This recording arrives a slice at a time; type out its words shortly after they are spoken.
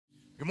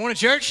Good morning,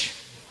 church.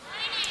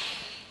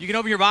 You can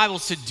open your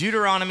Bibles to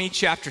Deuteronomy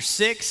chapter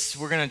 6.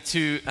 We're going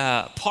to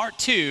part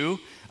 2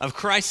 of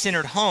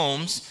Christ-centered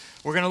homes.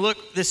 We're going to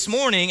look this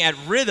morning at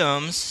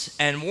rhythms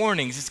and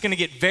warnings. It's going to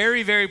get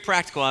very, very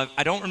practical.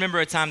 I don't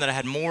remember a time that I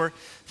had more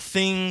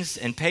things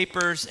and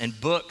papers and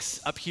books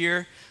up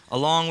here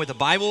along with the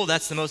Bible.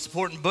 That's the most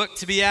important book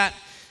to be at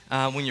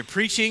when you're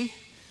preaching.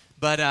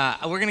 But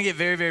we're going to get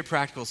very, very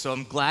practical, so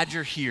I'm glad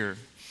you're here.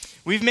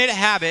 We've made a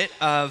habit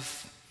of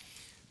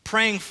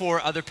praying for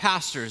other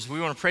pastors. We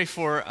want to pray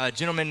for a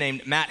gentleman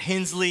named Matt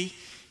Hensley.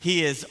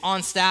 He is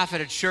on staff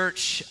at a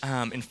church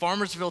in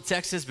Farmersville,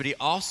 Texas, but he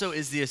also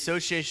is the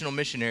associational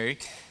missionary,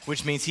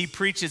 which means he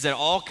preaches at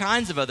all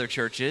kinds of other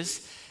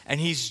churches. And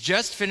he's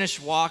just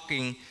finished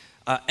walking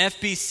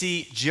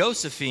FBC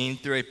Josephine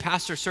through a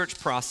pastor search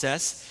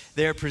process.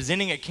 They're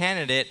presenting a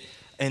candidate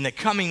in the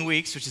coming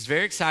weeks, which is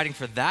very exciting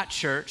for that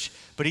church,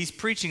 but he's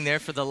preaching there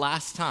for the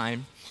last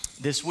time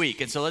this week.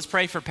 And so let's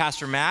pray for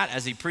Pastor Matt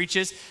as he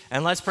preaches,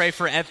 and let's pray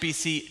for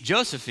FBC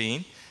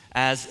Josephine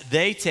as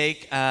they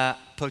take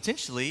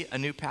potentially a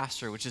new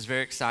pastor, which is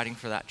very exciting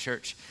for that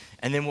church.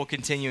 And then we'll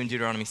continue in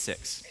Deuteronomy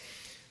 6.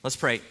 Let's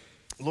pray.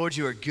 Lord,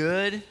 you are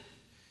good,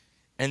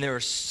 and there are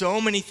so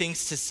many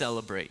things to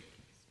celebrate.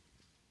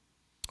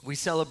 We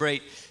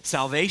celebrate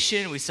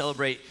salvation, we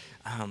celebrate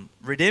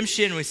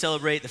redemption, we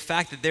celebrate the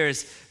fact that there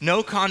is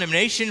no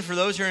condemnation for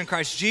those who are in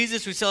Christ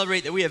Jesus. We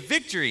celebrate that we have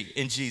victory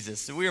in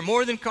Jesus, that we are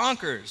more than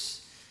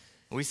conquerors.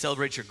 We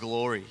celebrate your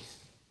glory,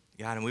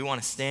 God, and we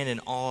want to stand in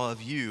awe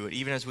of you.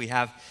 Even as we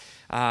have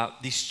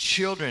these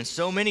children,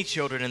 so many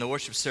children in the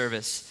worship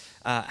service,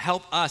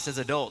 help us as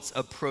adults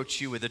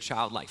approach you with a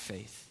childlike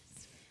faith,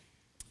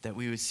 that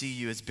we would see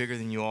you as bigger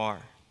than you are.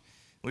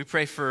 We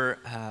pray for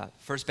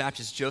First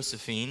Baptist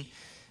Josephine.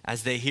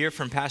 As they hear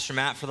from Pastor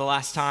Matt for the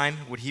last time,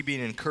 would he be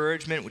an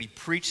encouragement? Would he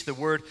preach the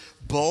word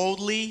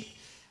boldly?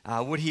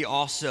 Would he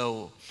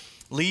also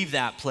leave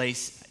that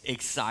place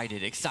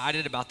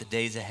excited about the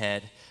days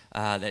ahead,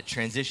 that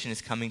transition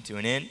is coming to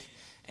an end?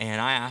 And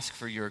I ask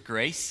for your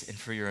grace and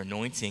for your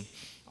anointing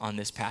on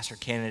this pastor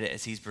candidate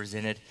as he's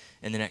presented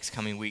in the next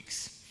coming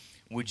weeks.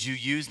 Would you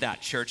use that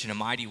church in a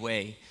mighty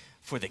way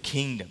for the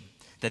kingdom,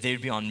 that they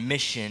would be on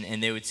mission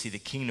and they would see the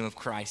kingdom of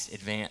Christ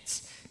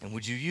advance? And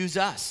would you use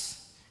us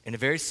in a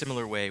very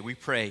similar way? We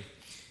pray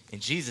in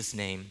Jesus'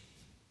 name,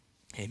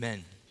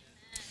 amen.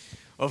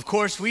 Of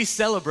course, we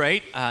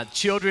celebrate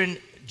children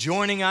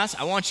joining us.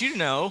 I want you to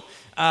know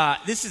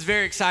this is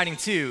very exciting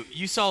too.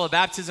 You saw a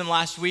baptism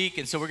last week,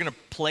 and so we're going to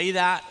play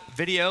that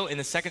video in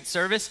the second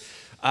service.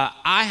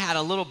 I had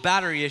a little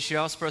battery issue.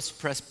 I was supposed to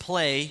press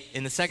play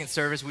in the second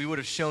service. We would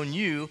have shown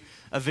you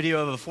a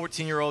video of a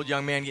 14-year-old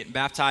young man getting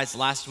baptized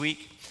last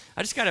week.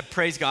 I just got to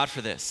praise God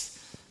for this.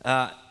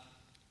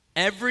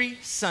 Every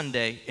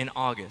Sunday in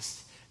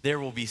August, there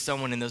will be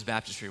someone in those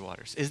baptistry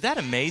waters. Is that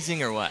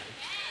amazing or what?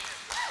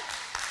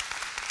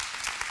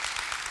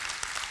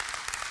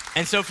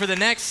 And so for the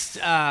next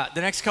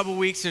couple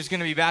weeks, there's going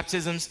to be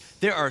baptisms.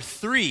 There are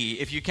 3,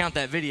 if you count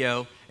that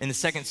video, in the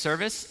second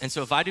service. And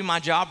so if I do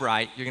my job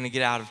right, you're going to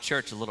get out of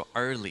church a little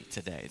early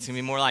today. It's going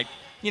to be more like,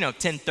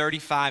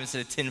 10:35 instead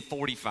of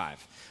 10:45.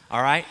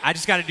 All right? I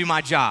just got to do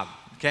my job,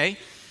 okay?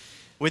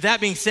 With that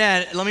being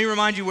said, let me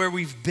remind you where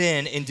we've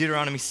been in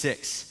Deuteronomy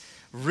 6.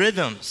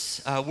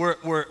 Rhythms.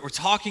 We're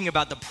talking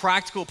about the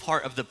practical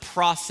part of the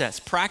process,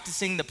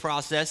 practicing the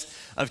process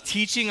of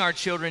teaching our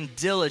children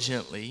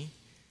diligently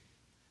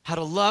how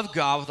to love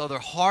God with all their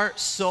heart,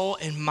 soul,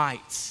 and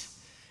might.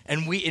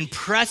 And we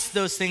impress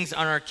those things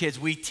on our kids.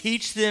 We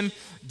teach them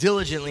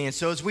diligently. And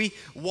so as we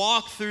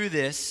walk through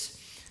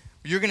this,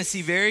 you're going to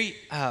see very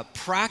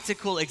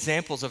practical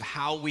examples of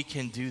how we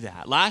can do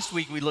that. Last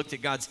week, we looked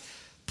at God's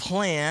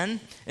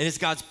plan, and it's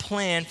God's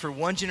plan for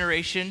one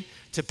generation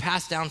to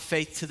pass down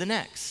faith to the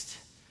next.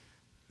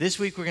 This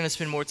week, we're going to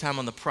spend more time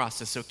on the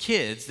process. So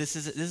kids, this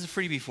is a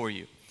freebie for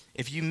you.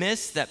 If you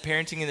missed that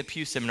Parenting in the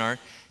Pew seminar,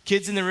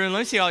 kids in the room, let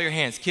me see all your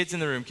hands. Kids in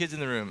the room.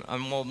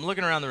 I'm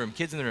looking around the room.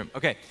 Kids in the room.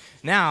 Okay,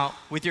 now,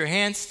 with your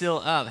hands still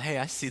up, hey,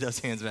 I see those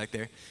hands back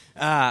there.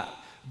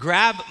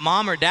 Grab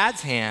mom or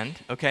dad's hand,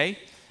 okay?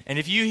 And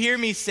if you hear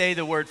me say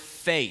the word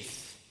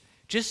faith,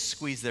 just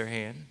squeeze their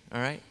hand, all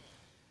right?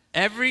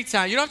 Every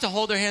time, you don't have to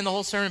hold their hand the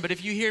whole sermon, but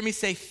if you hear me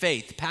say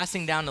faith,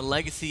 passing down the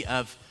legacy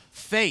of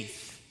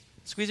faith,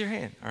 squeeze their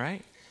hand, all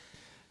right?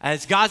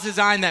 It's God's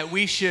design that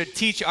we should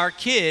teach our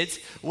kids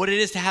what it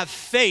is to have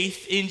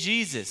faith in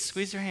Jesus.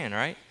 Squeeze their hand, all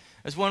right?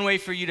 There's one way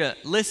for you to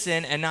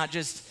listen and not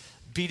just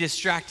be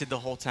distracted the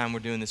whole time we're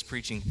doing this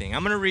preaching thing.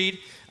 I'm going to read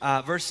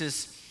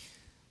verses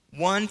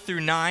 1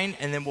 through 9,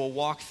 and then we'll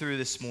walk through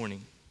this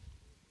morning.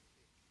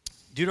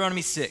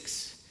 Deuteronomy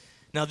 6.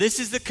 Now this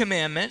is the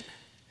commandment,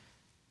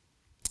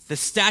 the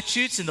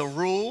statutes and the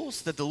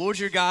rules that the Lord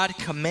your God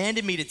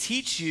commanded me to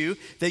teach you,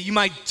 that you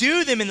might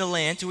do them in the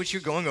land to which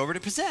you're going over to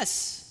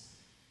possess,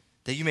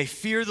 that you may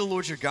fear the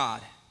Lord your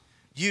God,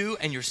 you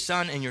and your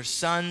son and your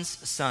son's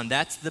son.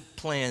 That's the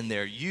plan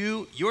there.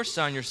 You, your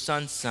son, your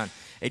son's son.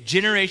 A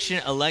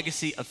generation, a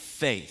legacy of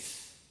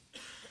faith.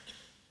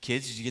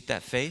 Kids, did you get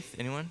that faith?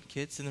 Anyone?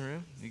 Kids in the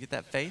room? Did you get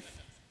that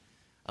faith?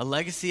 a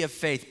legacy of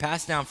faith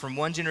passed down from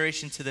one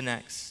generation to the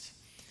next.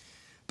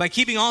 By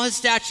keeping all his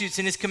statutes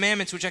and his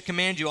commandments, which I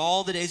command you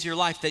all the days of your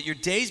life, that your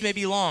days may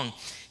be long.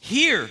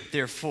 Hear,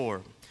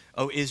 therefore,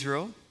 O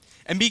Israel,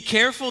 and be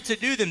careful to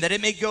do them, that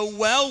it may go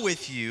well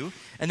with you,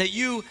 and that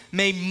you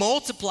may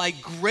multiply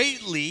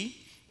greatly,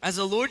 as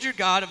the Lord your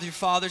God of your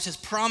fathers has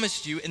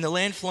promised you, in the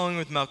land flowing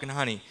with milk and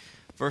honey.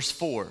 Verse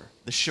 4,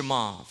 the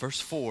Shema, verse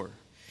 4.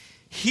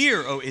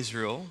 Hear, O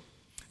Israel,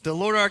 the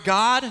Lord our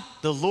God,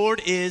 the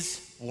Lord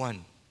is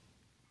one.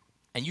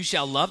 And you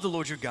shall love the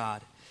Lord your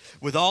God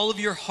with all of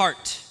your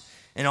heart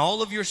and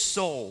all of your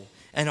soul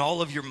and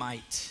all of your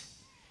might.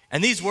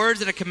 And these words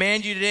that I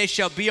command you today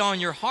shall be on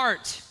your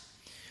heart.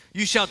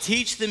 You shall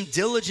teach them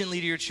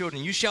diligently to your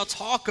children. You shall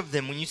talk of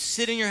them when you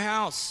sit in your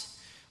house,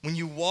 when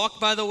you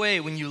walk by the way,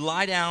 when you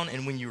lie down,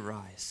 and when you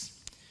rise.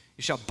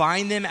 You shall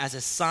bind them as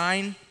a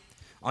sign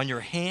on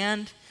your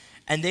hand,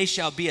 and they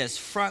shall be as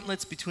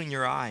frontlets between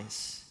your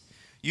eyes.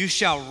 You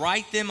shall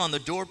write them on the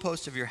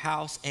doorpost of your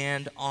house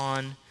and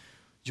on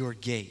your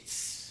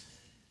gates.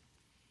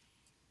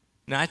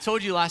 Now, I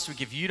told you last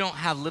week, if you don't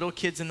have little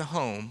kids in the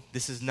home,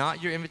 this is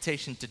not your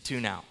invitation to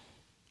tune out,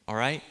 all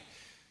right?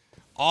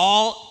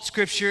 All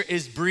scripture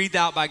is breathed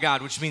out by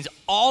God, which means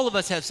all of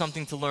us have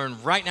something to learn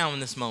right now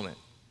in this moment.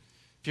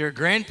 If you're a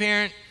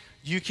grandparent,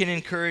 you can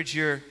encourage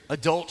your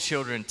adult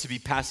children to be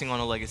passing on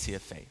a legacy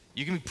of faith.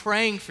 You can be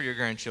praying for your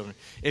grandchildren.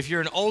 If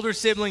you're an older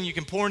sibling, you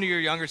can pour into your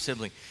younger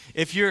sibling.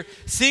 If you're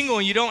single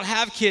and you don't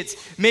have kids,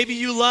 maybe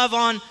you love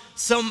on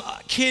some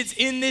kids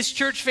in this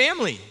church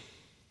family.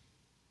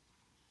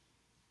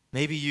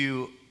 Maybe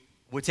you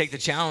would take the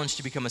challenge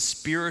to become a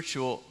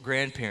spiritual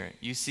grandparent.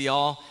 You see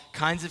all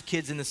kinds of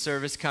kids in the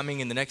service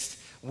coming in the next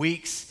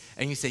weeks,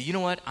 and you say, you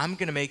know what, I'm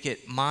going to make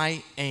it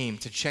my aim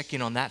to check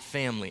in on that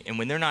family. And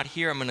when they're not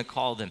here, I'm going to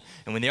call them.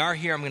 And when they are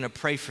here, I'm going to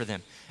pray for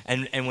them.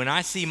 And when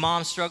I see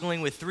moms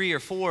struggling with 3 or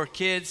 4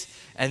 kids,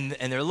 and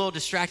they're a little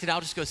distracted,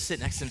 I'll just go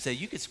sit next to them and say,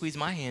 you could squeeze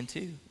my hand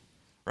too,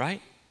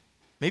 right?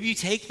 Maybe you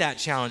take that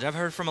challenge. I've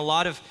heard from a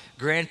lot of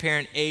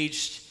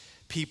grandparent-aged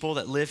people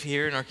that live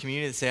here in our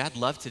community that say, I'd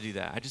love to do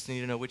that. I just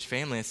need to know which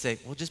family. I say,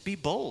 well, just be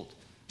bold.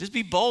 Just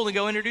be bold and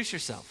go introduce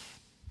yourself.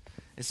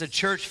 It's a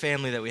church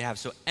family that we have.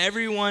 So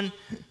everyone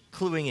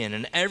cluing in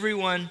and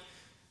everyone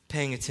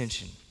paying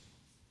attention.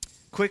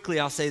 Quickly,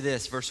 I'll say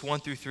this, verse 1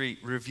 through 3,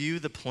 review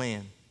the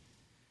plan.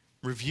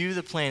 Review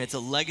the plan. It's a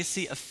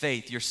legacy of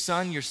faith. Your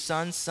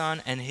son's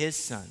son, and his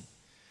son.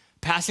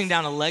 Passing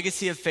down a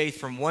legacy of faith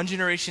from one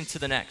generation to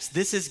the next.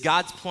 This is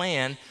God's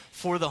plan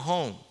for the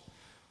home.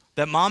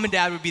 That mom and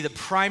dad would be the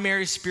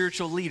primary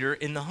spiritual leader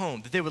in the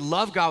home. That they would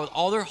love God with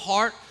all their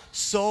heart,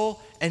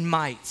 soul, and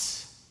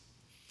might.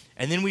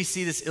 And then we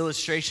see this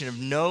illustration of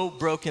no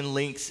broken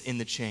links in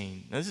the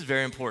chain. Now, this is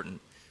very important.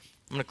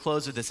 I'm going to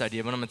close with this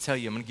idea, but I'm going to tell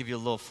you, I'm going to give you a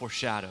little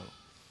foreshadow.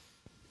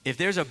 If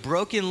there's a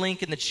broken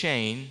link in the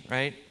chain,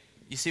 right,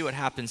 you see what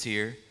happens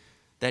here.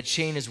 That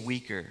chain is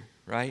weaker,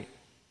 right?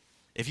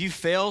 If you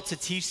fail to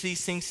teach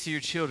these things to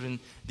your children,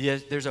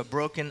 there's a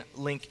broken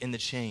link in the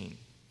chain.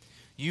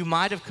 You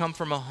might have come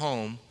from a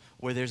home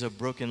where there's a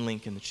broken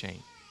link in the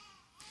chain.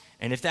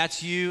 And if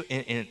that's you,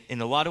 in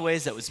a lot of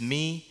ways, that was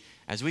me.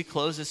 As we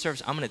close this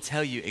service, I'm going to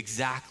tell you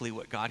exactly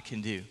what God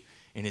can do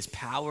in his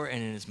power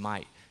and in his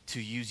might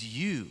to use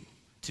you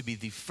to be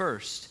the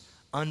first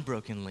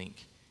unbroken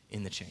link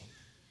in the chain.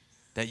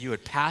 That you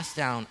would pass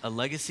down a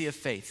legacy of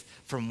faith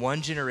from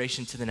one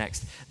generation to the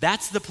next.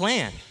 That's the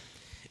plan.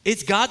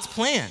 It's God's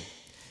plan.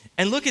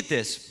 And look at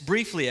this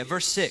briefly at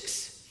verse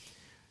 6.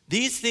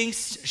 These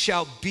things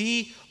shall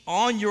be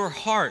on your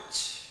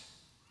heart.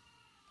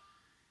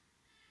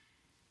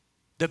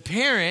 The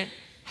parent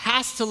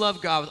has to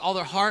love God with all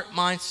their heart,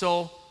 mind,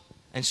 soul,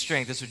 and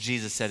strength. That's what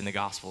Jesus said in the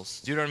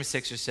Gospels. Deuteronomy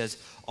 6 says,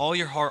 all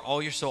your heart,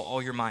 all your soul,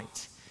 all your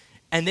might.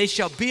 And they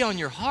shall be on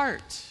your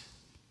heart.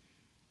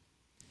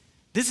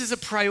 This is a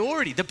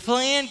priority. The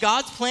plan,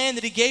 God's plan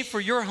that he gave for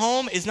your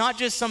home is not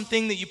just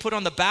something that you put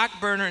on the back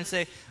burner and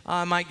say, oh,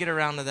 I might get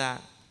around to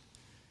that.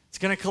 It's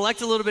going to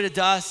collect a little bit of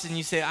dust and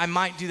you say, I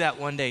might do that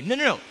one day.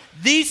 No.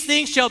 These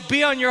things shall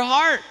be on your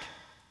heart.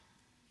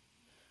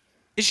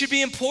 It should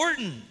be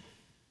important.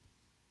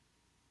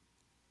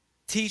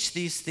 Teach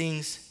these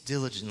things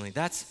diligently.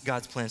 That's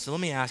God's plan. So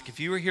let me ask, if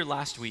you were here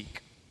last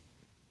week,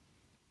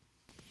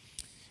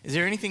 is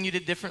there anything you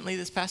did differently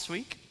this past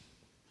week?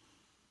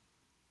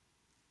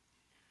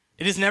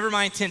 It is never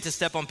my intent to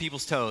step on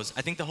people's toes.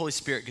 I think the Holy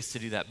Spirit gets to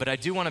do that. But I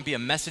do want to be a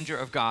messenger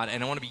of God,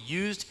 and I want to be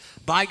used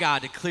by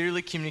God to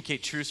clearly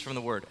communicate truths from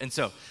the Word. And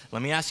so,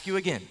 let me ask you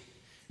again.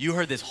 You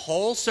heard this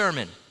whole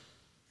sermon.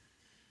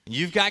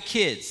 You've got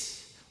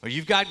kids, or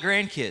you've got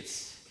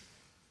grandkids,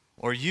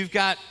 or you've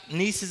got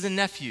nieces and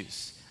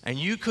nephews, and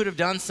you could have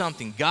done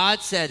something. God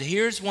said,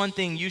 here's one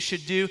thing you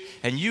should do,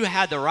 and you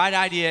had the right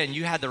idea, and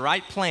you had the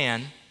right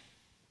plan.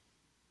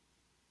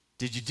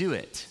 Did you do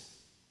it?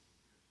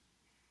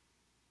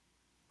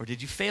 Or did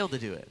you fail to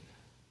do it?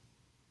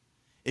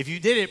 If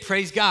you did it,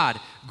 praise God.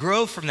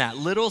 Grow from that.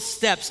 Little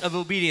steps of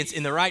obedience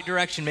in the right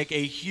direction make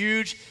a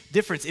huge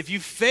difference. If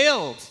you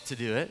failed to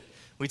do it,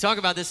 we talk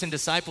about this in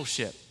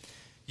discipleship.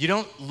 You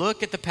don't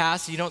look at the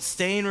past. You don't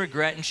stay in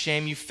regret and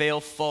shame. You fail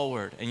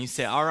forward. And you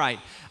say, all right,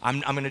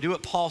 I'm going to do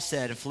what Paul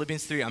said in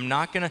Philippians 3. I'm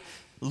not going to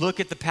look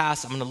at the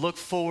past. I'm going to look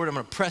forward. I'm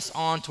going to press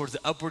on towards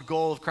the upward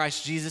goal of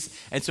Christ Jesus.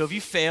 And so if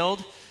you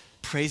failed,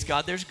 praise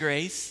God, there's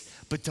grace.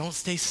 But don't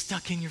stay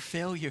stuck in your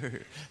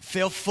failure.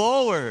 Fail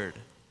forward.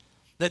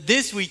 That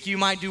this week you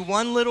might do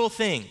one little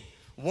thing,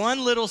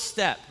 one little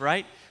step,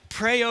 right?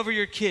 Pray over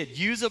your kid.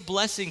 Use a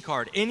blessing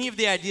card. Any of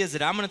the ideas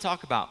that I'm going to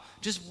talk about.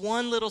 Just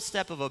one little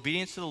step of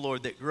obedience to the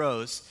Lord that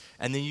grows,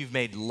 and then you've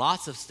made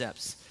lots of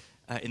steps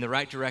in the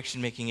right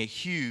direction, making a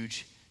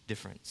huge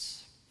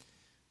difference.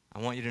 I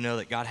want you to know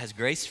that God has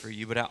grace for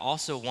you, but I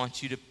also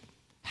want you to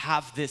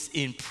have this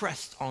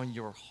impressed on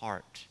your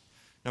heart.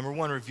 Number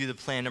one, review the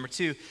plan. Number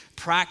two,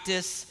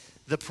 practice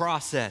the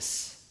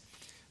process.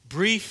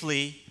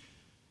 Briefly,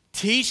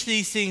 teach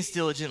these things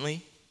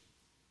diligently.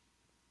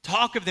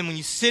 Talk of them when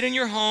you sit in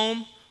your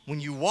home, when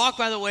you walk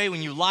by the way,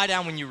 when you lie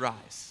down, when you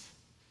rise.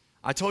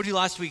 I told you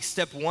last week,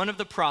 step one of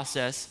the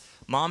process,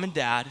 mom and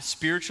dad,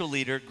 spiritual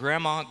leader,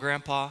 grandma,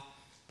 grandpa,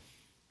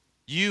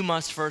 you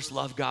must first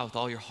love God with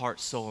all your heart,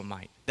 soul, and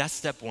might. That's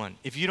step one.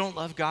 If you don't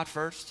love God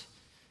first,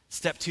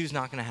 step two is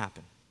not going to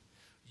happen.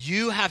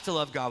 You have to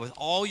love God with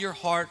all your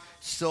heart,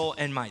 soul,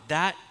 and might.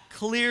 That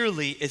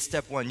clearly is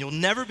step one. You'll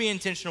never be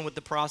intentional with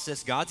the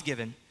process God's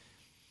given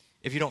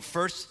if you don't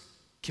first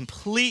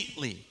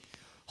completely,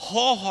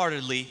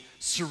 wholeheartedly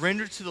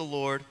surrender to the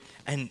Lord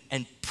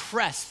and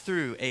press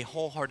through a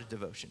wholehearted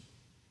devotion.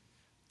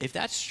 If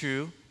that's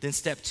true, then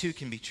step two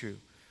can be true.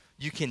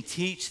 You can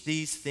teach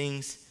these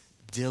things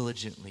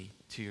diligently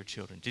to your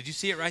children. Did you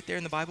see it right there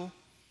in the Bible?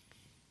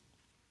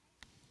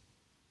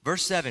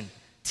 Verse 7,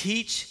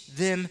 teach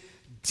them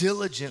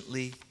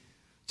diligently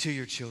to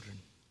your children.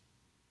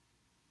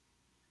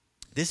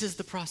 This is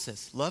the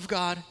process. Love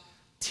God,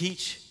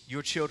 teach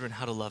your children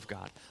how to love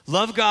God.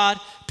 Love God,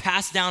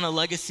 pass down a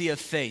legacy of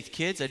faith.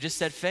 Kids, I just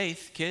said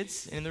faith.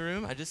 Kids in the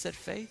room, I just said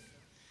faith.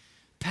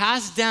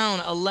 Pass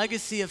down a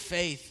legacy of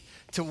faith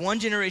to one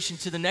generation,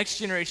 to the next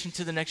generation,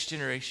 to the next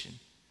generation.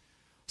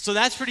 So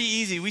that's pretty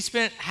easy. We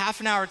spent half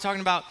an hour talking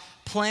about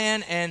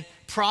plan and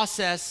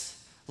process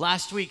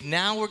last week.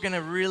 Now we're going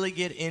to really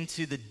get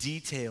into the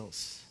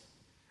details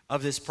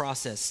of this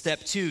process. Step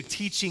two,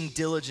 teaching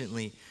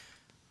diligently.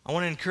 I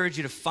want to encourage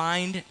you to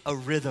find a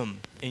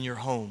rhythm in your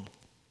home.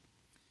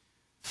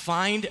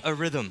 Find a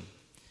rhythm.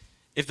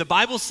 If the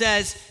Bible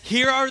says,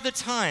 here are the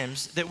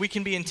times that we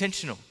can be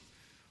intentional.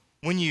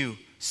 When you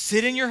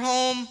sit in your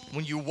home,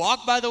 when you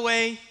walk by the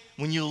way,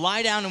 when you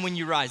lie down, and when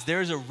you rise,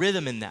 there's a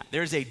rhythm in that.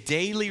 There's a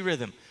daily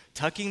rhythm.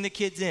 Tucking the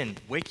kids in,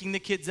 waking the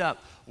kids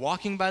up,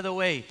 walking by the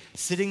way,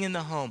 sitting in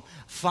the home.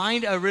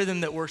 Find a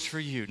rhythm that works for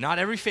you. Not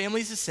every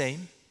family is the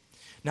same.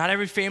 Not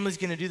every family is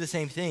going to do the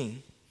same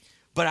thing.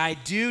 But I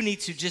do need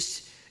to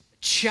just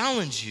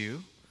challenge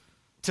you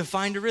to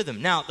find a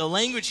rhythm. Now, the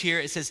language here,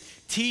 it says,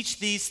 teach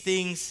these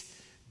things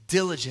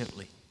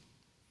diligently.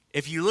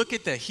 If you look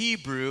at the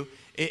Hebrew,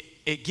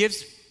 it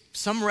gives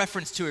some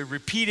reference to a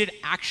repeated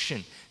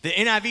action. The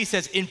NIV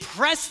says,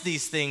 impress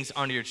these things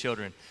onto your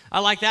children. I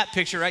like that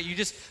picture, right? You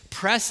just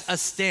press a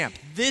stamp.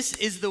 This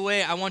is the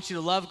way I want you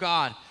to love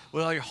God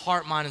with all your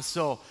heart, mind, and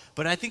soul.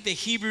 But I think the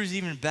Hebrew is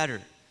even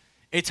better.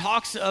 It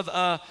talks of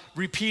a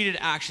repeated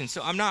action.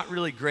 So I'm not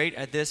really great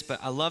at this, but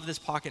I love this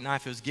pocket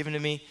knife. It was given to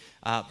me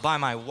by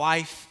my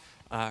wife.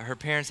 Her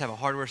parents have a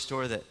hardware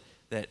store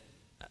that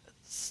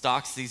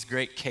stocks these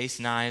great case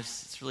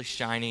knives. It's really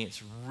shiny.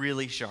 It's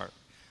really sharp.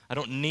 I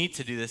don't need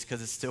to do this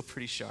because it's still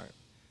pretty sharp.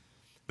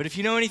 But if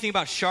you know anything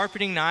about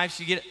sharpening knives,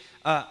 you get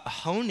a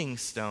honing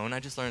stone. I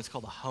just learned it's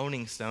called a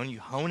honing stone. You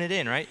hone it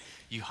in, right?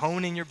 You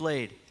hone in your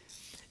blade.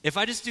 If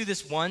I just do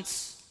this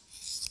once,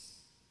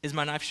 is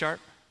my knife sharp?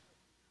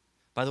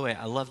 By the way,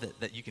 I love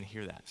that you can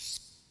hear that.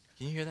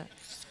 Can you hear that?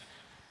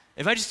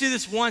 If I just do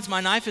this once, my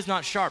knife is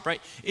not sharp,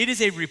 right? It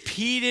is a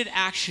repeated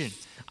action.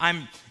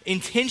 I'm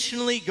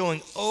intentionally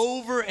going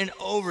over and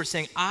over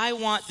saying, I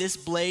want this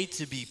blade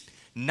to be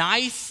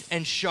nice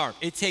and sharp.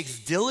 It takes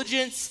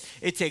diligence,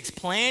 it takes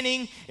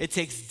planning, it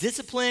takes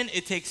discipline,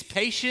 it takes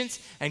patience.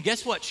 And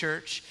guess what,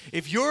 church?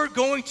 If you're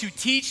going to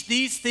teach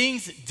these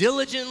things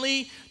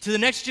diligently to the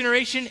next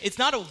generation, it's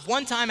not a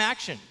one-time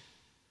action.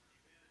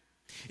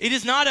 It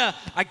is not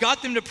I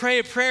got them to pray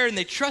a prayer and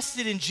they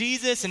trusted in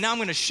Jesus and now I'm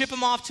going to ship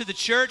them off to the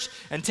church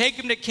and take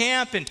them to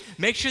camp and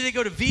make sure they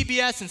go to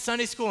VBS and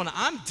Sunday school and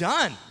I'm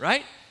done,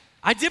 right?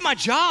 I did my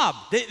job.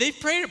 They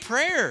prayed a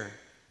prayer.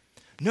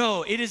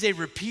 No, it is a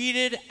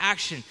repeated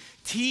action.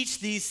 Teach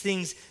these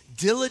things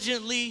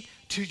diligently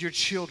to your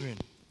children.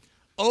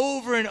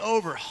 Over and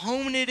over.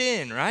 Hone it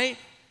in, right?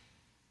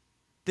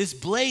 This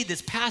blade,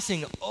 this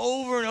passing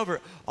over and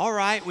over. All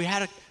right, we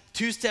had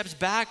 2 steps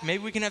back.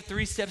 Maybe we can have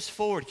 3 steps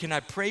forward. Can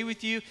I pray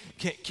with you?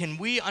 Can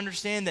we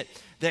understand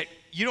that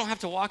you don't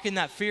have to walk in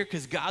that fear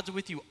because God's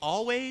with you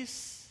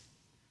always?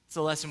 It's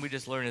a lesson we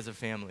just learned as a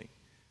family.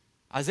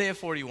 Isaiah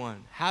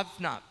 41, have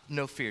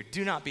no fear.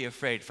 Do not be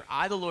afraid, for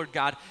I, the Lord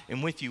God,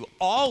 am with you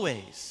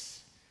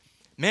always.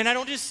 Man, I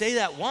don't just say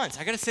that once.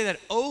 I got to say that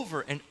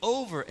over and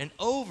over and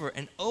over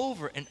and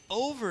over and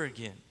over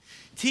again.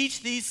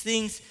 Teach these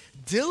things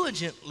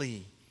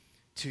diligently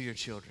to your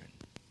children.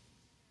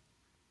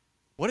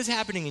 What is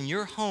happening in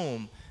your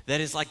home that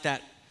is like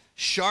that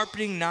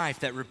sharpening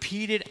knife, that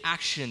repeated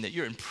action that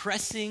you're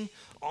impressing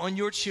on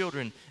your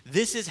children?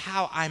 This is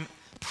how I'm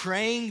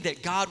praying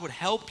that God would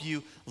help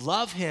you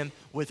love him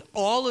with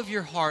all of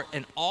your heart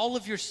and all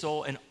of your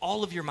soul and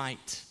all of your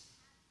might.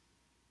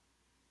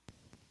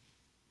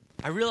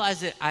 I realize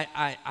that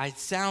I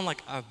sound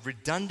like a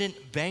redundant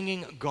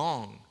banging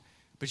gong,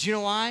 but you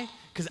know why?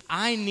 Because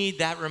I need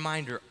that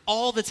reminder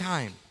all the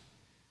time.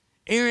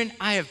 Aaron,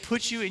 I have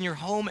put you in your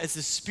home as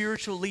a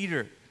spiritual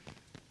leader.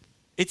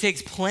 It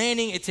takes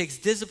planning, it takes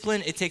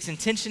discipline, it takes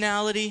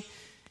intentionality.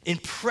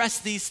 Impress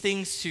these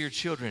things to your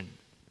children.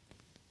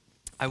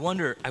 I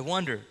wonder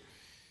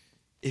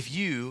if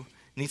you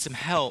need some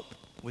help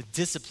with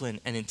discipline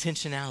and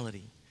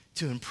intentionality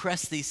to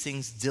impress these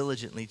things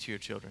diligently to your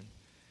children.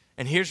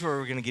 And here's where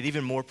we're going to get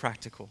even more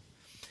practical.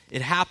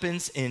 It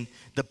happens in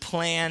the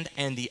planned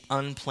and the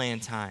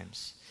unplanned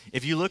times.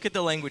 If you look at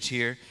the language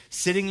here,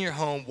 sitting in your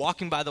home,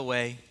 walking by the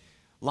way,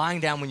 lying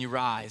down when you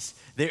rise,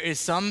 there is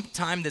some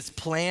time that's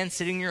planned,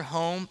 sitting in your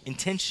home,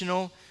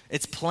 intentional,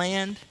 it's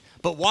planned.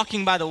 But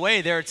walking by the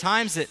way, there are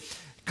times that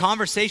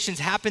conversations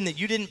happen that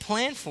you didn't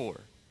plan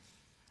for.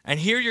 And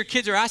here your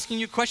kids are asking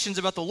you questions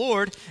about the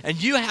Lord,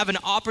 and you have an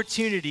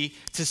opportunity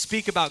to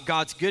speak about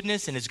God's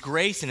goodness and his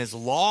grace and his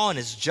law and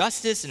his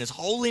justice and his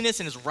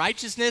holiness and his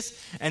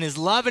righteousness and his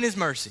love and his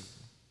mercy.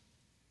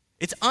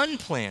 It's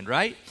unplanned,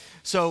 right?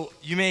 So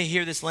you may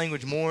hear this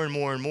language more and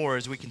more and more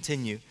as we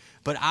continue,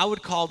 but I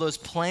would call those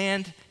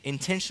planned,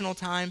 intentional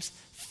times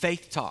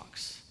faith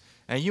talks.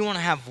 And you want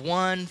to have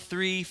 1,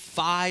 3,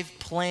 5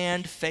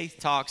 planned faith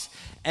talks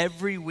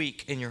every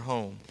week in your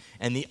home.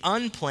 And the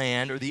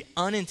unplanned or the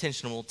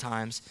unintentional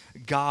times,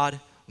 God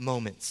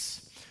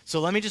moments. So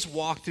let me just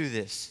walk through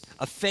this.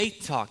 A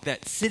faith talk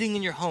that's sitting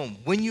in your home,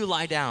 when you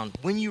lie down,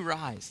 when you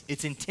rise,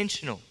 it's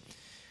intentional.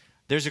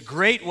 There's a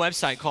great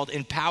website called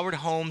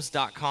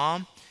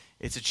empoweredhomes.com.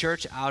 It's a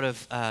church out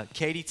of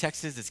Katy,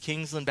 Texas. It's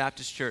Kingsland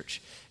Baptist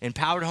Church.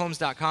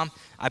 Empoweredhomes.com.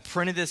 I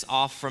printed this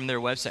off from their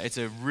website. It's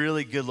a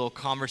really good little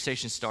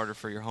conversation starter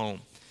for your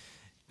home.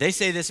 They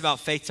say this about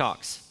faith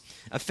talks.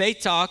 A faith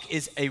talk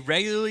is a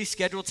regularly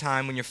scheduled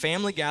time when your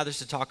family gathers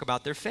to talk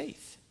about their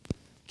faith.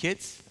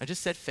 Kids, I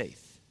just said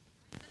faith.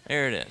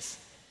 There it is.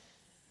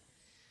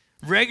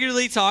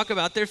 Regularly talk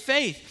about their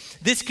faith.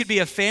 This could be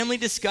a family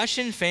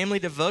discussion, family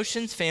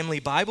devotions, family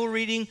Bible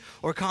reading,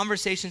 or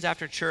conversations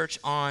after church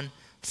on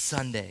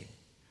Sunday.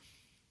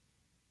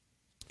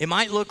 It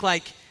might look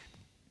like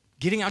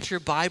getting out your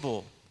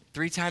Bible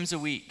 3 times a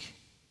week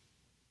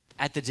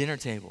at the dinner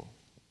table.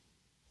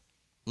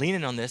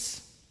 Leaning on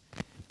this,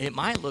 it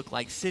might look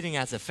like sitting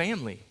as a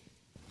family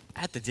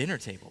at the dinner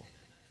table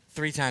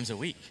 3 times a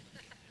week.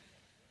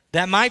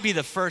 That might be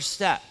the first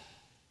step.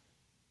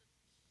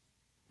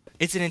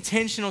 It's an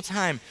intentional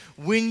time.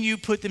 When you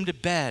put them to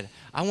bed,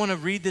 I want to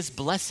read this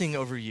blessing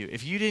over you.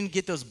 If you didn't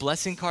get those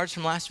blessing cards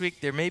from last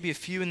week, there may be a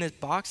few in this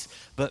box,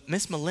 but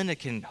Miss Melinda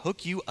can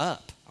hook you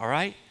up, all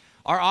right?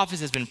 Our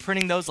office has been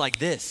printing those like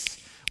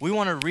this. We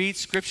want to read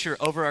scripture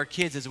over our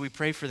kids as we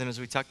pray for them, as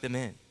we tuck them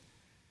in.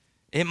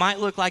 It might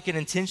look like an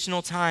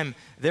intentional time.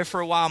 There for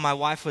a while, my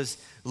wife was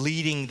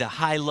leading the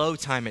high-low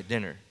time at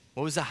dinner.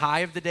 What was the high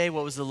of the day?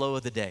 What was the low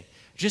of the day?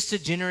 Just to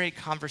generate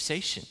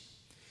conversation.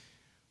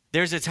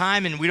 There's a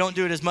time, and we don't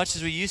do it as much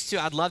as we used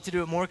to. I'd love to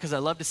do it more because I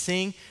love to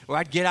sing, where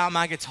I'd get out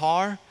my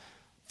guitar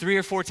 3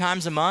 or 4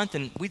 times a month,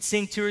 and we'd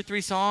sing 2 or 3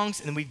 songs,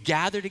 and then we'd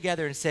gather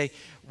together and say,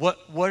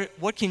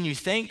 what can you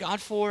thank God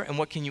for, and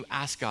what can you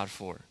ask God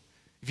for?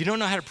 If you don't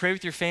know how to pray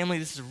with your family,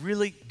 this is a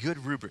really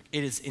good rubric.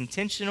 It is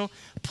intentional,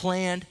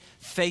 planned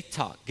faith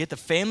talk. Get the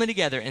family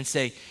together and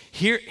say,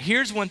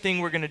 here's one thing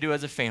we're going to do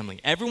as a family.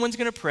 Everyone's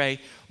going to pray,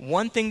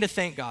 one thing to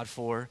thank God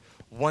for,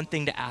 one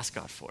thing to ask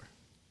God for.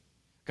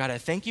 God, I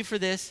thank you for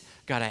this.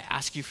 God, I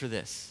ask you for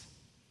this.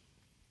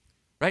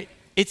 Right?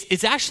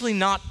 It's actually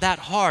not that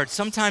hard.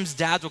 Sometimes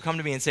dads will come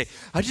to me and say,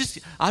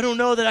 I don't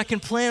know that I can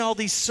plan all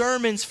these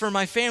sermons for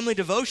my family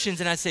devotions.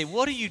 And I say,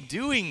 what are you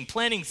doing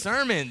planning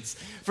sermons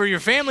for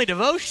your family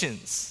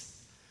devotions?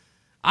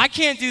 I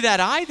can't do that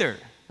either,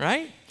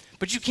 right?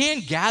 But you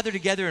can gather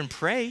together and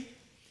pray.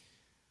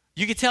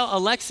 You could tell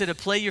Alexa to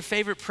play your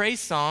favorite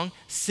praise song,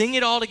 sing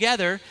it all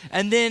together,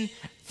 and then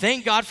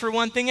thank God for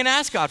one thing and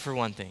ask God for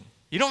one thing.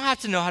 You don't have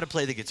to know how to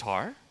play the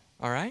guitar,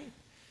 all right?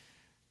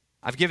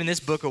 I've given this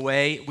book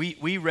away.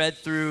 We read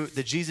through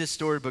the Jesus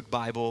Storybook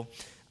Bible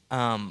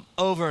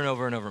over and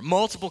over and over.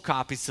 Multiple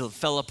copies till it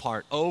fell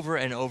apart over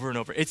and over and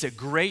over. It's a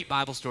great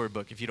Bible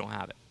storybook if you don't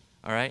have it,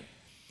 all right?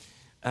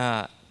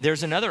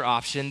 There's another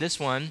option. This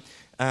one,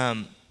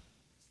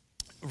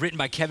 written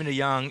by Kevin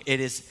DeYoung. It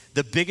is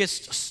The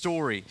Biggest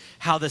Story,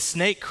 How the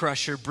Snake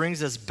Crusher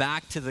Brings Us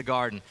Back to the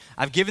Garden.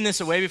 I've given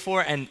this away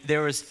before, and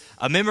there was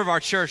a member of our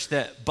church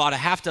that bought a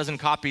half dozen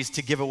copies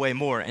to give away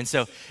more. And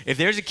so if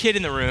there's a kid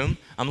in the room,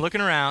 I'm looking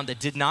around,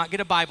 that did not get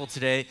a Bible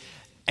today,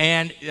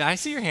 and I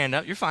see your hand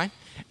up, you're fine,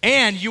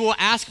 and you will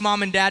ask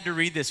mom and dad to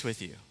read this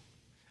with you,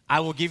 I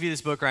will give you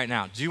this book right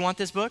now. Do you want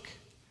this book?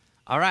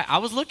 All right, I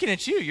was looking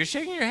at you. You're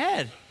shaking your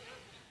head.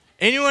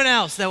 Anyone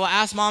else that will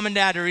ask mom and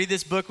dad to read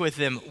this book with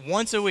them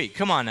once a week?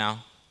 Come on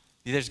now.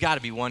 There's got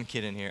to be one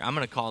kid in here. I'm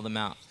going to call them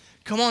out.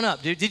 Come on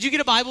up, dude. Did you get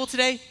a Bible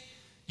today?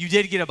 You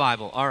did get a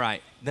Bible. All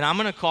right. Then I'm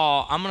going to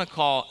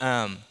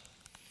call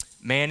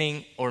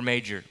Manning or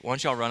Major. Why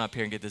don't y'all run up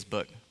here and get this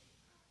book?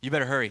 You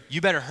better hurry.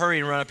 You better hurry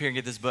and run up here and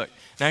get this book.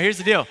 Now, here's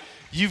the deal.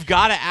 You've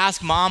got to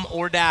ask mom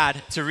or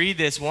dad to read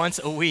this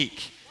once a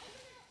week.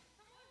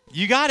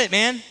 You got it,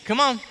 man. Come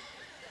on.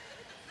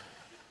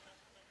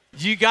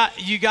 You got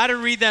to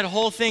read that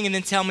whole thing and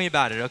then tell me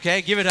about it,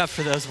 okay? Give it up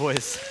for those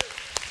boys.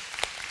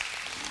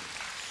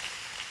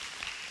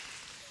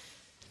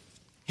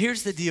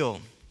 Here's the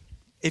deal.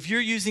 If you're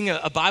using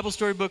a Bible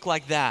storybook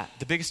like that,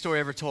 The Biggest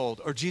Story Ever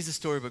Told, or Jesus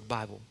Storybook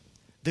Bible,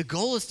 the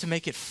goal is to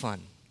make it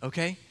fun,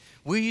 okay?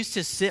 We used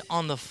to sit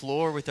on the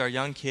floor with our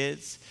young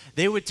kids.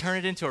 They would turn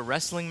it into a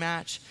wrestling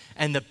match,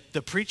 and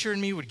the preacher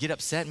and me would get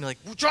upset and be like,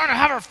 we're trying to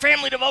have our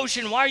family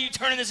devotion. Why are you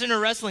turning this into a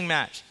wrestling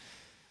match?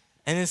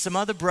 And then some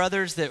other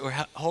brothers that were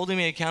holding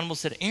me accountable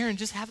said, Aaron,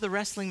 just have the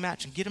wrestling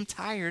match and get them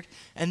tired,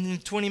 and then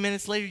 20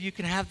 minutes later, you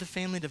can have the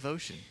family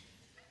devotion.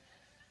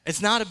 It's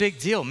not a big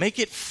deal. Make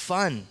it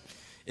fun.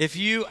 If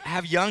you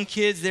have young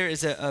kids, there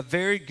is a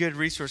very good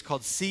resource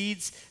called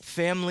Seeds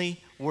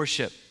Family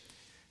Worship.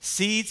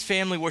 Seeds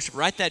Family Worship.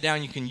 Write that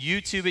down. You can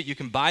YouTube it. You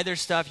can buy their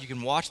stuff. You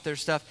can watch their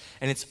stuff.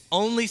 And it's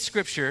only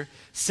scripture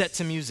set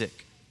to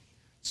music.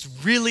 It's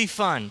really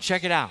fun.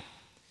 Check it out.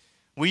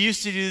 We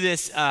used to do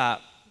this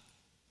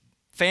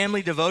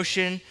family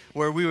devotion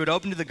where we would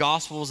open to the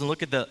Gospels and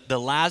look at the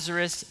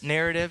Lazarus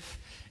narrative,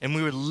 and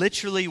we would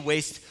literally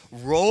waste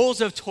rolls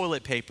of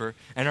toilet paper,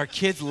 and our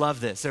kids love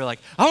this. They're like,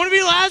 I want to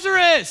be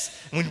Lazarus!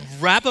 And we'd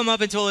wrap them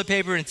up in toilet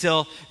paper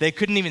until they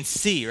couldn't even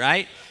see,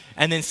 right?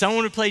 And then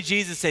someone would play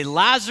Jesus, say,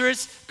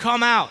 Lazarus,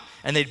 come out.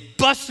 And they'd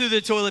bust through the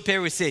toilet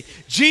paper and say,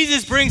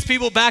 Jesus brings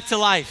people back to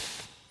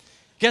life.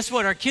 Guess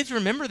what? Our kids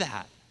remember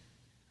that.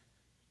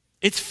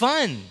 It's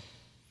fun,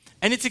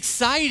 and it's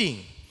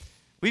exciting.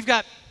 We've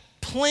got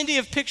plenty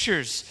of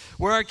pictures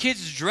where our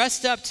kids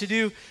dressed up to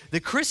do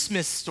the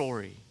Christmas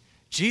story.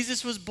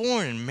 Jesus was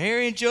born, and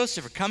Mary and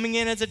Joseph are coming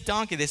in as a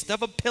donkey. They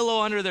stuff a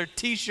pillow under their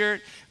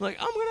t-shirt. Like,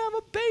 I'm going to have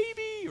a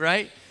baby,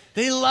 right?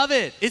 They love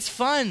it. It's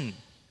fun.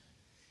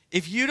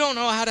 If you don't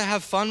know how to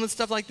have fun with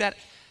stuff like that,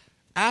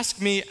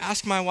 ask me,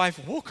 ask my wife.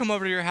 We'll come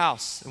over to your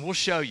house, and we'll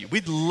show you.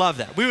 We'd love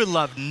that. We would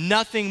love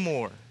nothing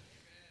more.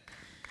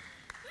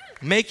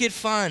 Make it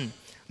fun.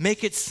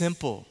 Make it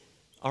simple,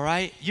 all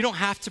right? You don't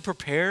have to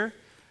prepare.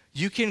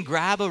 You can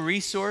grab a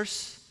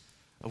resource.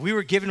 We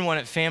were given one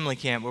at family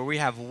camp where we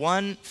have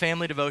one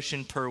family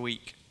devotion per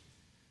week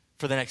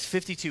for the next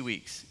 52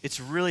 weeks. It's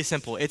really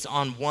simple. It's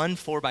on one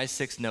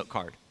 4x6 note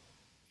card.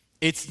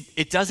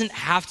 It doesn't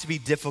have to be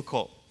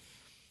difficult.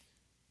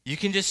 You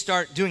can just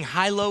start doing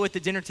high-low at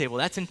the dinner table.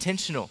 That's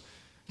intentional.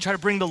 Try to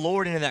bring the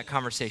Lord into that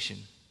conversation.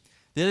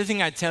 The other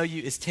thing I'd tell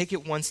you is take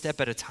it one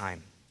step at a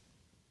time.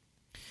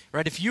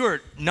 Right? If you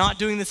are not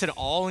doing this at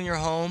all in your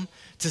home,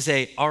 to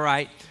say, all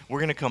right, we're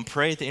going to come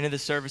pray at the end of the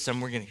service,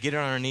 and we're going to get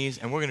on our knees,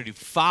 and we're going to do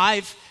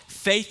 5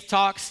 faith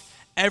talks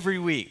every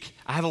week.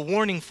 I have a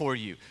warning for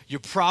you. You're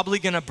probably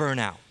going to burn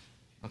out,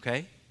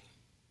 okay?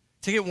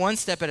 Take it one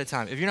step at a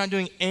time. If you're not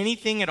doing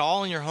anything at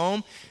all in your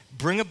home,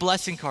 bring a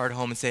blessing card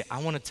home and say,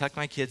 I want to tuck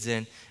my kids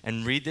in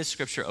and read this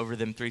scripture over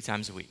them 3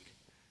 times a week.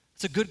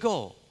 It's a good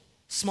goal,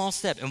 small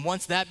step. And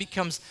once that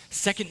becomes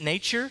second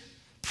nature,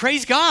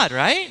 praise God,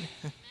 right?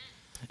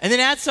 And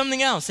then add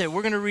something else. Say,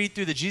 we're going to read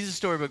through the Jesus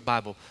Storybook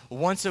Bible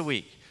once a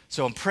week.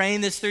 So I'm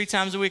praying this 3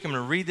 times a week. I'm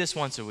going to read this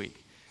once a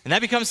week. And that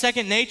becomes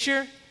second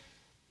nature.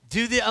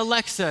 Do the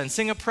Alexa and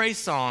sing a praise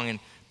song and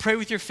pray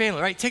with your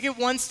family, right? Take it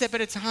one step at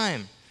a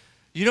time.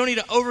 You don't need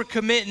to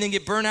overcommit and then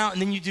get burnt out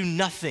and then you do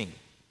nothing.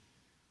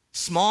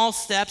 Small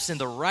steps in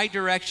the right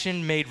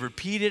direction made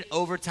repeated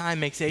over time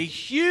makes a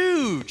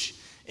huge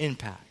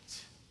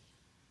impact.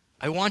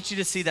 I want you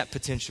to see that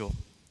potential.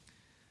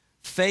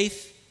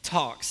 Faith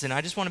talks, and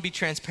I just want to be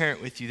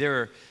transparent with you.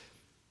 There are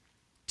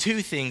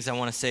 2 things I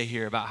want to say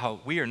here about how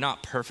we are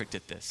not perfect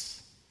at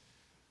this.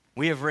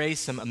 We have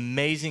raised some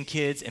amazing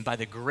kids, and by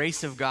the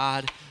grace of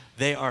God,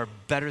 they are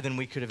better than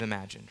we could have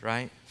imagined,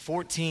 right?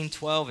 14,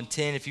 12, and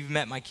 10. If you've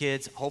met my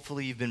kids,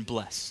 hopefully you've been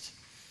blessed.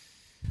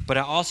 But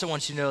I also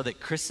want you to know that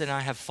Chris and I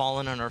have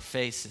fallen on our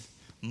face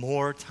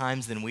more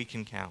times than we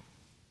can count.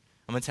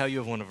 I'm going to tell you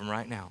of one of them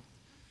right now.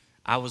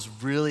 I was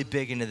really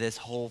big into this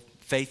whole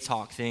faith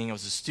talk thing. I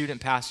was a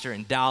student pastor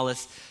in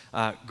Dallas.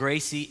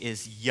 Gracie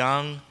is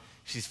young.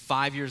 She's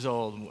 5 years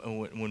old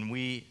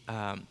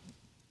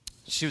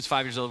she was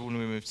 5 years old when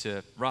we moved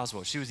to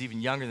Roswell. She was even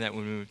younger than that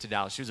when we moved to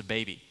Dallas. She was a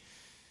baby.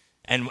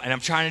 And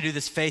I'm trying to do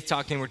this faith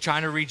talk thing. We're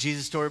trying to read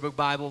Jesus Storybook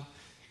Bible.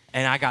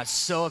 And I got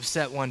so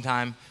upset one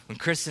time when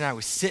Chris and I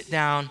would sit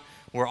down.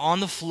 We're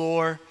on the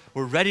floor.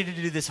 We're ready to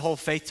do this whole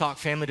faith talk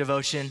family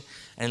devotion.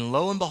 And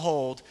lo and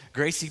behold,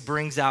 Gracie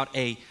brings out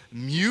a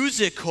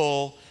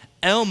musical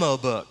Elmo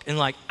book. And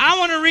like, I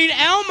want to read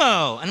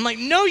Elmo. And I'm like,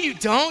 no, you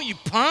don't, you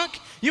punk.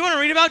 You want to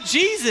read about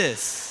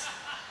Jesus.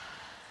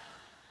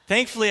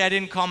 Thankfully, I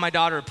didn't call my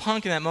daughter a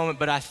punk in that moment,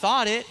 but I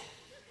thought it.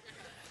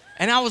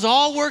 And I was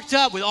all worked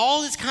up with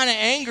all this kind of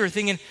anger,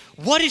 thinking,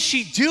 what is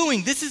she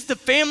doing? This is the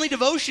family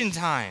devotion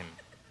time.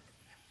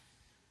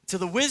 So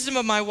the wisdom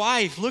of my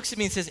wife looks at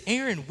me and says,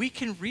 Aaron, we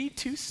can read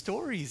 2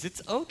 stories.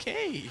 It's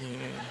okay.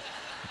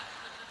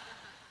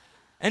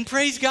 And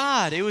praise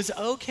God, it was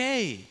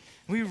okay.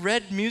 We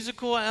read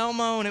musical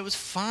Elmo, and it was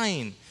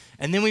fine.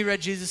 And then we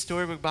read Jesus'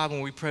 Storybook Bible,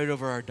 and we prayed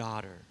over our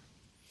daughter.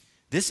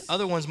 This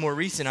other one's more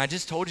recent. I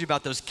just told you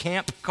about those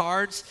camp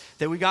cards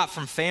that we got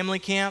from family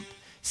camp.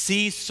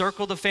 C,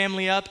 circle the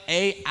family up.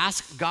 A,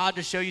 ask God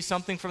to show you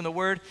something from the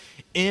Word.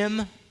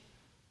 M,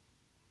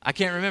 I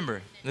can't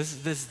remember.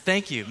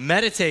 Thank you.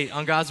 Meditate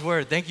on God's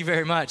Word. Thank you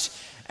very much.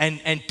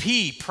 And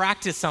P,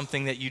 practice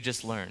something that you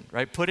just learned,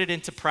 right? Put it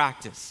into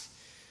practice.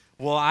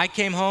 Well, I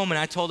came home and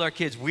I told our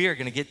kids, we are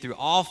going to get through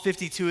all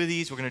 52 of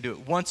these. We're going to do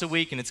it once a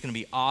week, and it's going to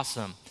be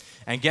awesome.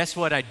 And guess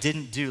what I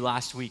didn't do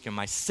last week in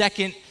my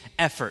second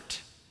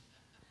effort?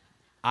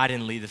 I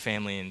didn't lead the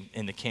family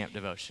in the camp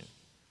devotion.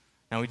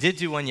 Now, we did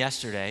do one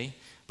yesterday,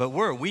 but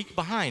we're a week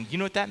behind. You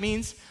know what that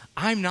means?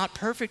 I'm not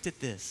perfect at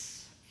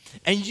this.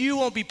 And you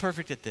won't be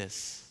perfect at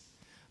this.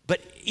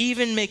 But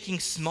even making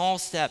small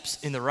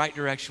steps in the right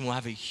direction will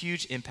have a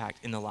huge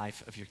impact in the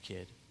life of your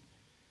kid.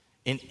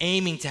 In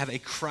aiming to have a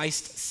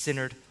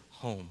Christ-centered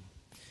home.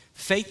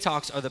 Faith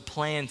talks are the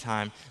planned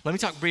time. Let me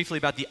talk briefly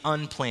about the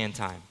unplanned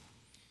time.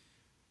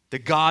 The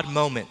God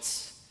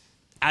moments.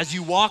 As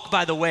you walk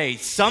by the way,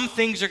 some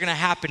things are going to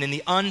happen in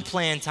the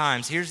unplanned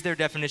times. Here's their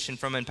definition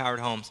from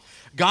Empowered Homes.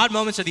 God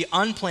moments are the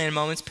unplanned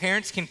moments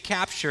parents can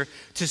capture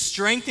to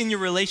strengthen your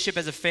relationship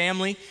as a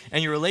family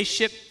and your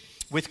relationship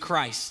with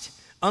Christ.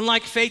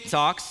 Unlike faith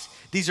talks,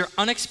 these are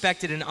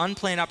unexpected and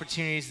unplanned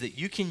opportunities that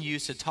you can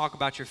use to talk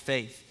about your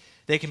faith.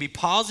 They can be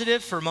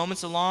positive for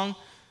moments along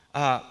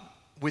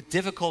with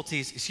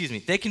difficulties.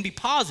 They can be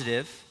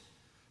positive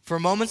for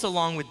moments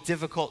along with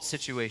difficult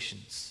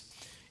situations.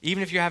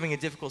 Even if you're having a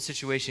difficult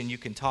situation, you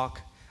can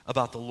talk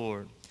about the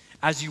Lord.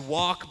 As you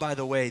walk by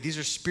the way, these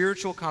are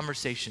spiritual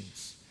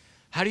conversations.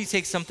 How do you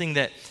take something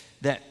that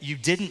you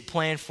didn't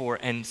plan for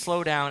and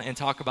slow down and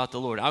talk about the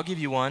Lord? I'll give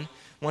you one.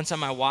 One time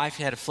my wife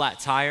had a flat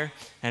tire,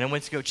 and I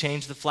went to go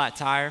change the flat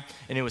tire,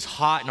 and it was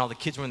hot, and all the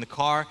kids were in the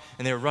car,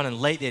 and they were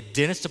running late. They had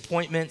dentist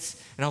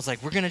appointments, and I was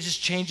like, we're going to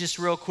just change this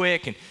real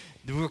quick, and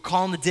we were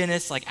calling the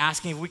dentist, like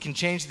asking if we can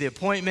change the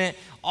appointment.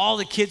 All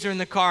the kids are in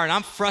the car, and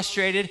I'm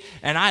frustrated,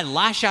 and I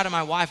lash out at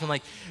my wife. I'm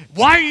like,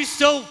 why are you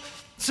so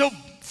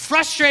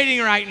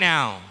frustrating right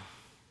now?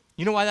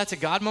 You know why that's a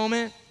God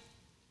moment?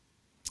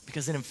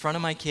 Because then in front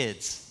of my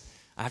kids,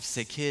 I have to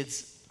say,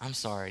 kids, I'm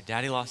sorry.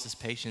 Daddy lost his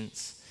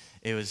patience.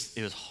 It was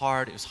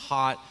hard. It was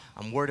hot.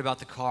 I'm worried about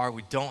the car.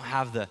 We don't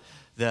have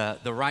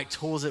the right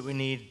tools that we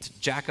need to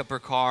jack up her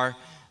car.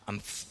 I'm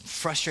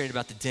frustrated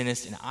about the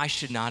dentist, and I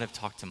should not have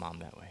talked to Mom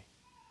that way.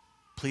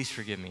 Please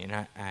forgive me. And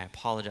I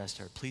apologize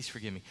to her. Please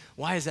forgive me.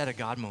 Why is that a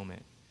God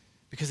moment?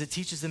 Because it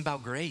teaches them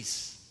about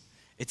grace.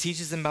 It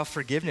teaches them about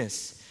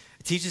forgiveness.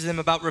 It teaches them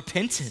about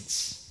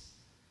repentance.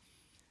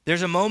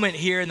 There's a moment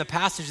here in the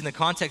passage, in the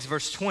context,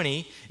 verse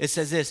 20, it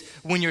says this,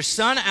 when your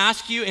son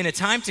asks you in a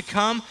time to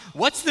come,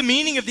 what's the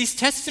meaning of these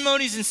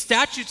testimonies and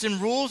statutes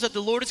and rules that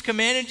the Lord has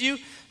commanded you?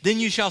 Then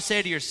you shall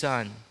say to your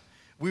son,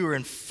 we were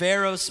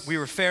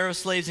Pharaoh's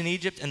slaves in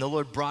Egypt, and the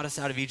Lord brought us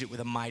out of Egypt with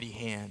a mighty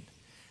hand.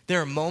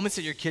 There are moments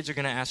that your kids are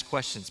going to ask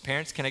questions.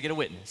 Parents, can I get a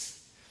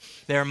witness?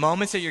 There are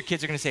moments that your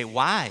kids are going to say,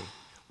 why?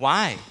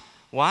 Why?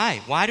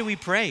 Why? Why do we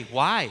pray?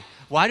 Why?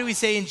 Why do we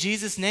say in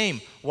Jesus' name?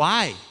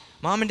 Why?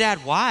 Mom and Dad,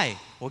 why?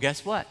 Well,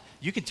 guess what?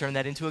 You can turn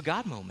that into a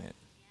God moment.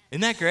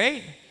 Isn't that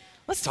great?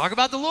 Let's talk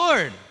about the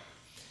Lord.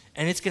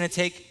 And it's going to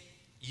take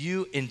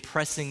you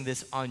impressing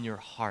this on your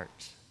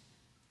heart.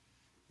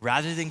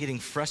 Rather than getting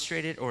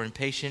frustrated or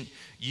impatient,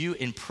 you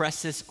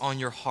impress this on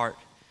your heart.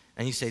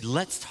 And you say,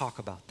 let's talk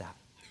about that.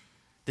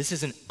 This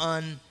is an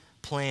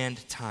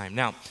unplanned time.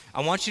 Now,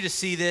 I want you to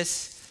see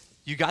this.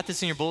 You got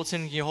this in your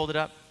bulletin. Can you hold it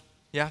up?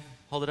 Yeah,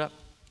 hold it up.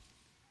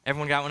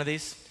 Everyone got one of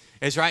these?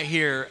 It's right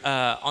here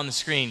on the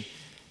screen.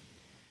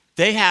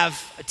 They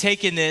have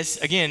taken this,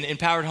 again,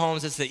 Empowered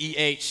Homes, it's the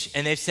EH,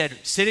 and they've said,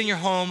 sit in your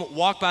home,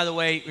 walk by the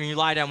way, when you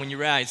lie down, when you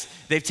rise.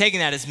 They've taken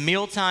that as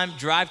mealtime,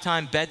 drive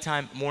time,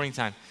 bedtime, morning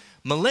time.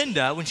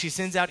 Melinda, when she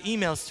sends out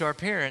emails to our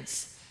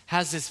parents,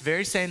 has this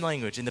very same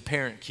language in the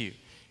parent queue.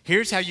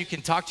 Here's how you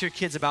can talk to your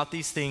kids about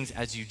these things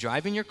as you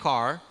drive in your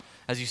car,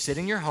 as you sit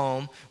in your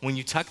home, when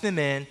you tuck them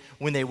in,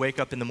 when they wake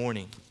up in the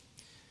morning.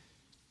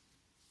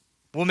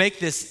 We'll make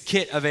this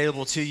kit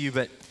available to you,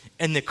 but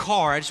in the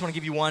car, I just want to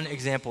give you one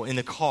example. In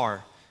the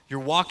car, you're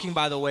walking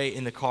by the way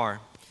in the car,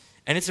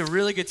 and it's a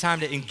really good time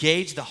to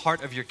engage the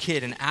heart of your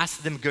kid and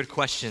ask them good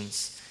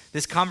questions.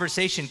 This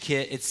conversation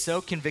kit, it's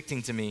so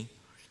convicting to me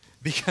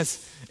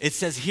because it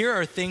says here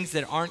are things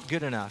that aren't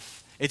good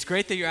enough. It's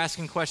great that you're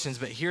asking questions,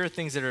 but here are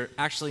things that are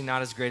actually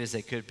not as great as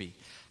they could be.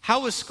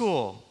 How was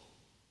school?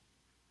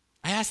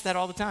 I ask that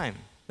all the time.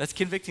 That's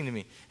convicting to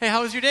me. Hey,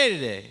 how was your day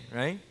today,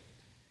 right?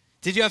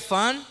 Did you have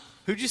fun?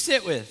 Who'd you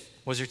sit with?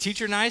 Was your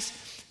teacher nice?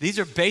 These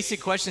are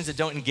basic questions that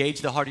don't engage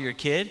the heart of your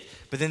kid,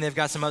 but then they've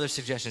got some other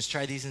suggestions.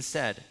 Try these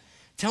instead.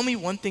 Tell me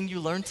one thing you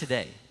learned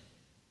today.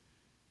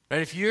 Right?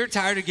 If you're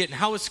tired of getting,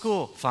 how was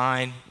school?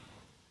 Fine.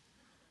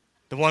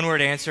 The one-word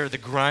answer, the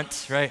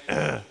grunt, right?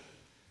 Ugh.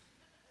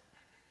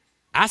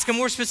 Ask a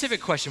more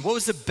specific question. What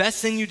was the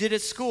best thing you did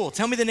at school?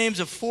 Tell me the names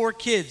of 4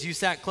 kids you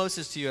sat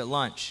closest to you at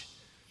lunch.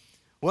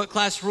 What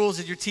class rules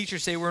did your teacher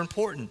say were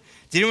important?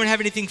 Did anyone have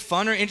anything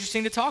fun or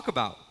interesting to talk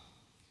about?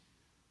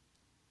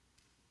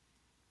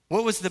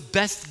 What was the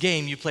best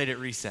game you played at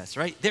recess,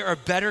 right? There are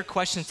better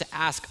questions to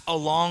ask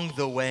along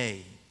the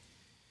way.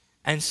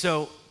 And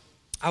so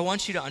I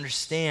want you to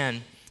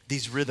understand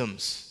these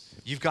rhythms.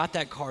 You've got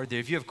that card there.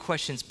 If you have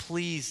questions,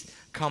 please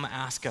come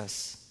ask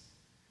us.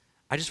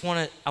 I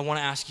want to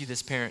ask you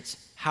this, parents.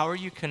 How are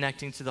you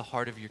connecting to the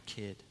heart of your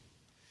kid?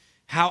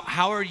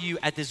 How are you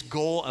at this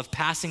goal of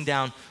passing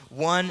down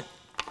one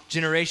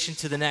generation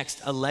to the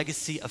next, a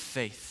legacy of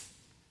faith?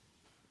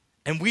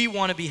 And we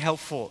want to be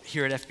helpful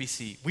here at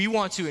FBC. We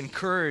want to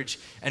encourage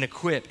and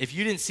equip. If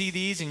you didn't see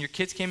these and your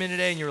kids came in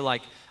today and you were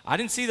like, I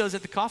didn't see those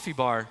at the coffee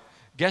bar,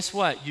 guess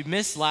what? You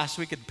missed last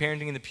week at the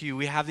Parenting in the Pew.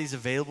 We have these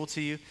available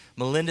to you.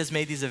 Melinda's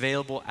made these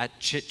available at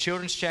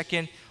Children's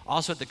Check-In,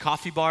 also at the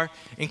coffee bar.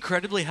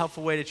 Incredibly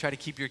helpful way to try to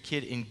keep your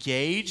kid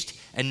engaged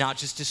and not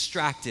just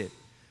distracted.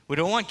 We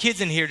don't want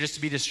kids in here just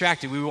to be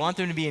distracted. We want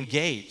them to be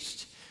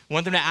engaged. We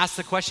want them to ask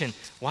the question,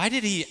 why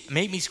did he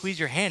make me squeeze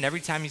your hand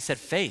every time he said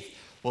faith?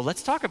 Well,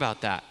 let's talk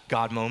about that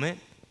God moment.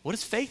 What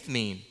does faith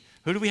mean?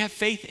 Who do we have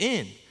faith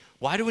in?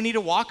 Why do we need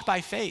to walk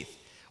by faith?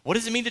 What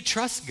does it mean to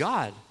trust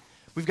God?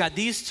 We've got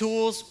these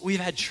tools. We've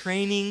had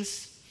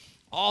trainings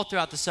all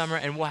throughout the summer,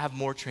 and we'll have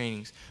more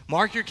trainings.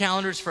 Mark your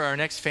calendars for our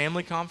next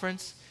family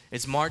conference.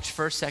 It's March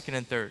 1st, 2nd,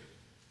 and 3rd,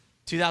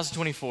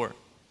 2024.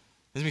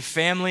 There's going to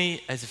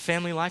be a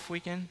family life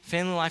weekend.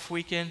 Family life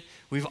weekend.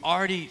 We've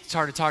already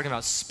started talking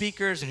about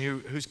speakers and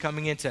who's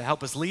coming in to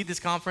help us lead this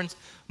conference.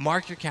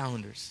 Mark your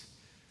calendars.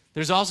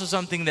 There's also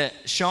something that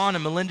Sean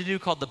and Melinda do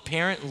called the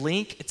Parent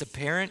Link. It's a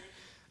parent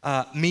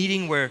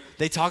meeting where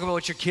they talk about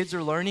what your kids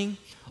are learning.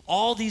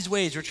 All these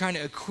ways we're trying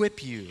to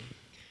equip you.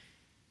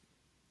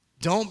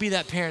 Don't be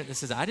that parent that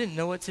says, I didn't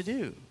know what to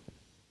do.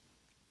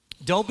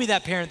 Don't be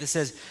that parent that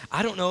says,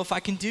 I don't know if I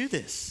can do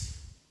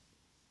this.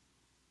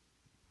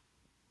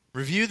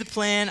 Review the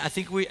plan. I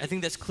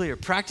think that's clear.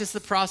 Practice the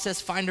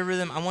process. Find a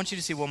rhythm. I want you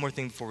to see one more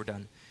thing before we're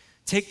done.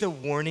 Take the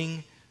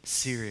warning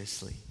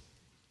seriously.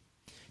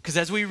 Because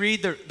as we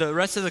read the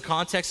rest of the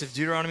context of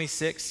Deuteronomy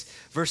 6,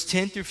 verse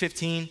 10 through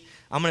 15,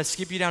 I'm going to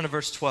skip you down to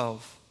verse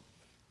 12.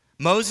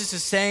 Moses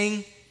is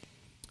saying,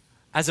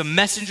 as a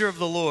messenger of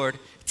the Lord,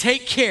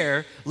 take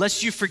care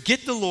lest you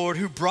forget the Lord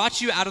who brought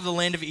you out of the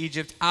land of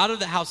Egypt, out of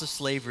the house of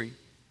slavery.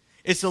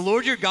 It's the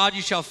Lord your God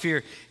you shall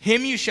fear.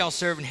 Him you shall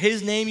serve, and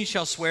his name you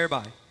shall swear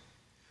by.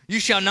 You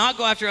shall not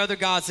go after other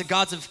gods, the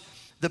gods of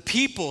the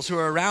peoples who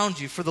are around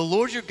you. For the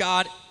Lord your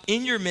God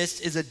in your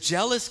midst is a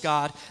jealous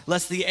God,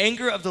 lest the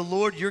anger of the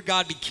Lord your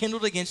God be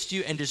kindled against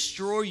you and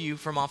destroy you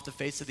from off the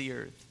face of the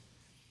earth.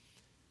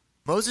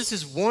 Moses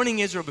is warning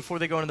Israel before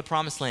they go into the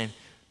promised land.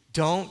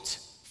 Don't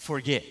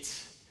forget.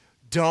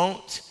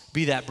 Don't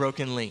be that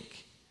broken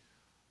link.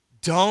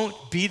 Don't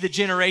be the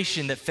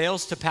generation that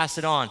fails to pass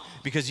it on.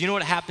 Because you know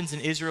what happens in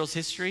Israel's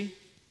history?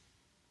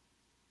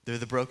 They're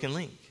the broken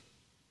link.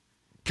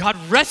 God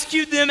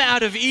rescued them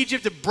out of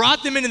Egypt and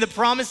brought them into the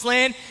promised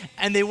land,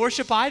 and they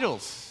worship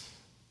idols.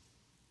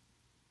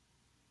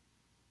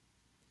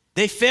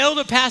 They fail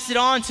to pass it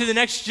on to the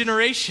next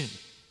generation.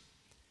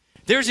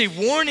 There's a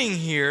warning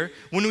here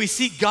when we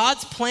see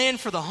God's plan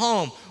for the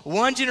home,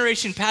 one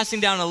generation passing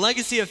down a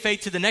legacy of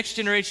faith to the next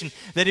generation,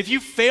 that if you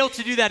fail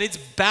to do that, it's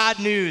bad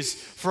news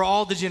for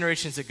all the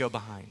generations that go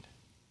behind.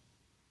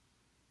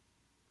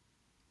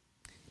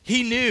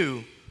 He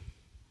knew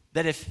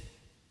that if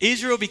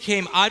Israel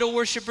became idol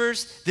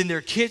worshipers, then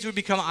their kids would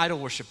become idol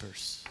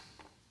worshipers.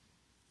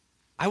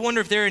 I wonder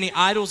if there are any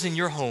idols in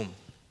your home.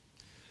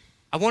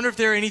 I wonder if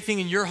there are anything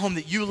in your home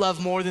that you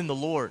love more than the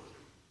Lord.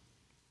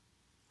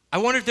 I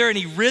wonder if there are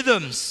any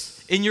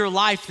rhythms in your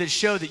life that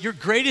show that your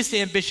greatest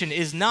ambition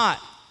is not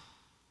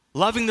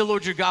loving the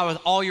Lord your God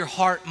with all your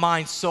heart,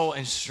 mind, soul,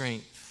 and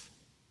strength.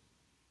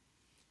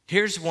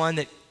 Here's one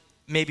that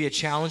may be a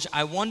challenge.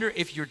 I wonder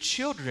if your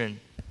children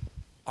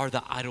are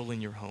the idol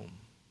in your home.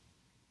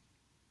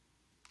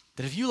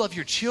 That if you love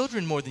your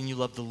children more than you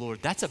love the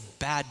Lord, that's a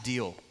bad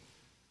deal.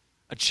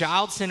 A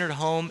child-centered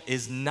home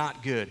is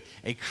not good.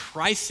 A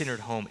Christ-centered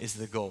home is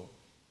the goal.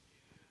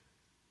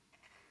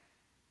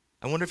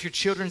 I wonder if your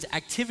children's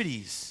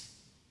activities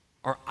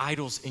are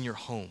idols in your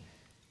home.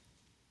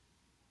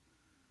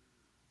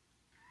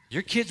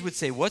 Your kids would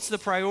say, what's the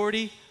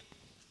priority?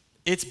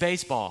 It's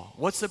baseball.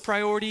 What's the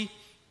priority?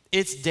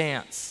 It's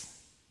dance.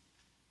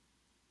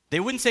 They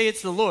wouldn't say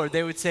it's the Lord.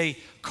 They would say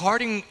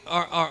carting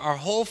our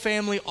whole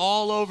family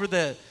all over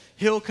the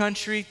hill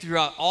country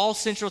throughout all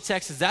central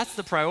Texas. That's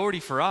the priority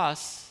for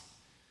us.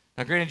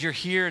 Now, granted, you're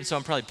here, and so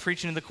I'm probably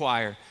preaching to the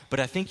choir, but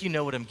I think you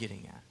know what I'm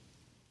getting at.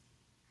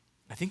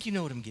 I think you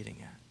know what I'm getting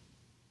at.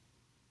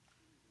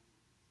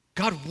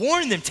 God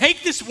warned them,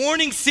 take this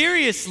warning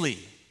seriously.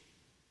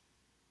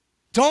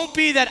 Don't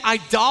be that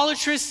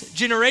idolatrous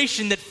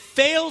generation that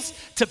fails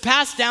to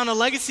pass down a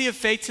legacy of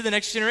faith to the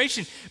next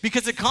generation,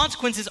 because the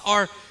consequences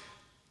are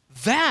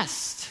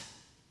vast.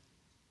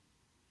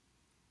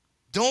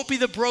 Don't be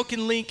the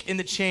broken link in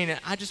the chain. And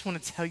I just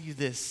want to tell you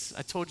this.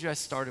 I told you I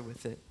started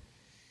with it.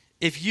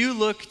 If you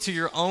look to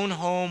your own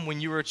home when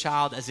you were a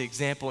child as an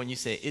example and you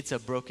say, it's a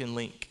broken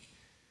link,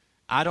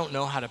 I don't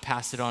know how to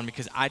pass it on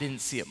because I didn't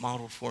see it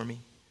modeled for me.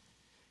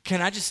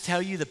 Can I just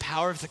tell you the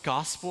power of the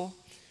gospel?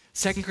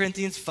 2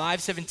 Corinthians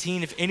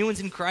 5:17, if anyone's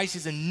in Christ,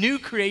 he's a new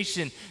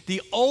creation.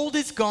 The old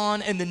is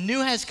gone and the new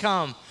has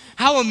come.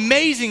 How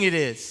amazing it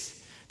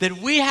is that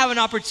we have an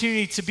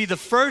opportunity to be the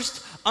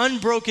first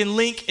unbroken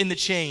link in the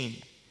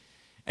chain.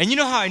 And you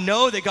know how I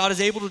know that God is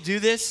able to do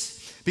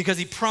this? Because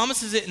he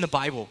promises it in the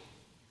Bible.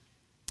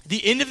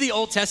 The end of the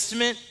Old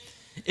Testament,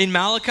 in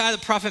Malachi, the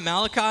prophet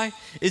Malachi,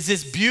 is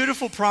this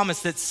beautiful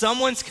promise that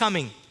someone's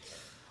coming,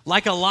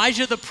 like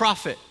Elijah the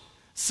prophet.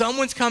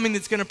 Someone's coming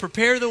that's going to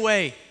prepare the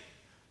way.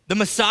 The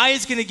Messiah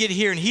is going to get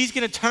here, and he's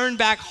going to turn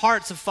back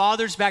hearts of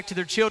fathers back to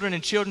their children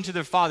and children to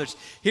their fathers.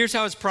 Here's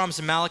how it's promised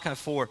in Malachi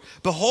 4.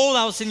 Behold,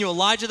 I will send you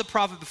Elijah the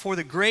prophet before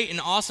the great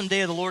and awesome day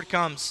of the Lord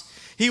comes.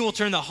 He will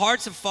turn the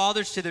hearts of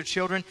fathers to their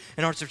children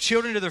and hearts of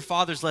children to their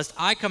fathers, lest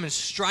I come and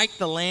strike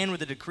the land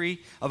with a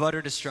decree of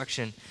utter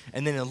destruction.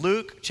 And then in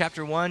Luke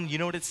chapter 1, you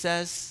know what it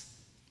says?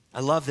 I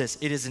love this.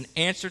 It is an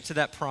answer to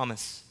that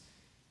promise.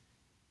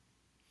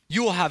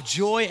 You will have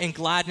joy and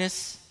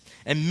gladness,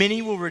 and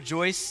many will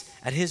rejoice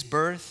at his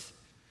birth,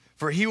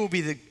 for he will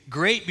be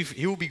great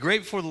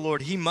before the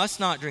Lord. He must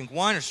not drink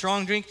wine or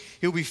strong drink.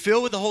 He will be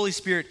filled with the Holy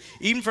Spirit,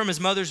 even from his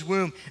mother's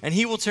womb. And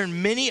he will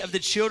turn many of the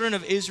children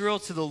of Israel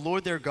to the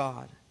Lord their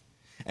God.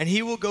 And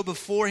he will go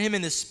before him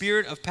in the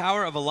spirit of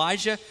power of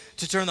Elijah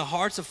to turn the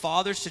hearts of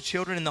fathers to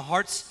children and the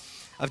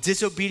hearts of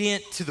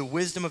disobedient to the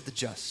wisdom of the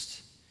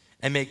just,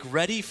 and make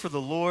ready for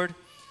the Lord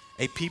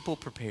a people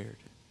prepared.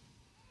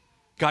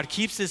 God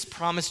keeps this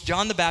promise.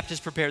 John the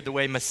Baptist prepared the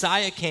way.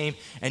 Messiah came,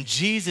 and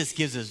Jesus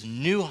gives us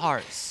new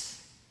hearts.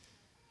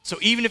 So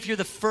even if you're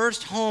the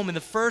first home and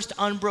the first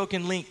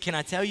unbroken link, can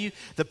I tell you,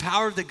 the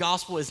power of the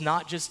gospel is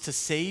not just to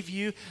save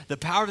you. The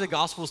power of the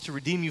gospel is to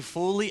redeem you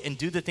fully and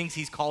do the things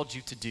he's called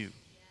you to do.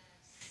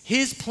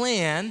 His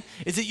plan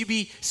is that you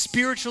be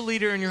spiritual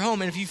leader in your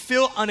home. And if you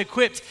feel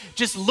unequipped,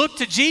 just look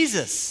to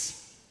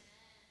Jesus.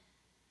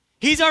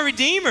 He's our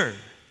Redeemer.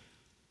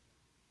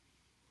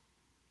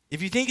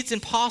 If you think it's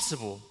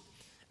impossible,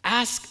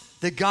 ask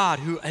the God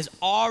who has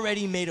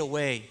already made a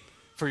way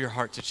for your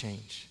heart to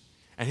change.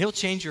 And he'll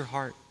change your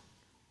heart.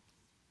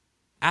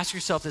 Ask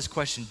yourself this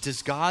question: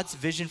 does God's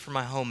vision for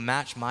my home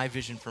match my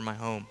vision for my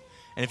home?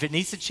 And if it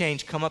needs to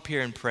change, come up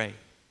here and pray.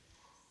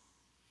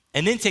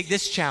 And then take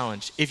this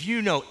challenge. If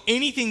you know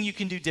anything you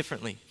can do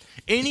differently,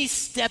 any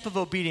step of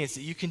obedience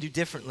that you can do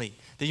differently,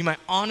 that you might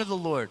honor the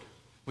Lord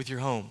with your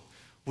home,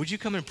 would you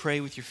come and pray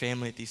with your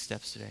family at these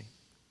steps today?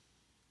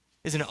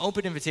 It's an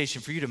open invitation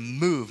for you to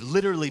move,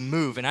 literally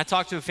move. And I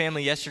talked to a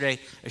family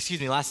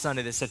last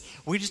Sunday that said,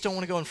 we just don't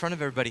want to go in front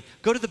of everybody.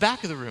 Go to the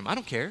back of the room. I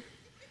don't care.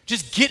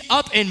 Just get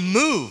up and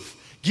move.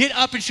 Get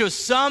up and show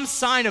some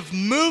sign of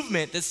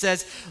movement that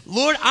says,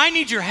 Lord, I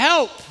need your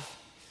help.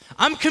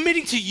 I'm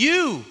committing to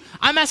you.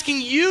 I'm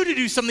asking you to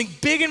do something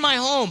big in my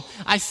home.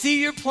 I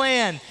see your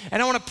plan,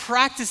 and I want to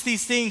practice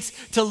these things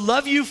to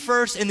love you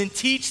first and then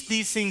teach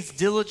these things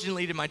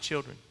diligently to my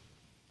children.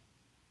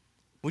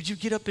 Would you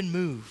get up and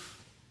move?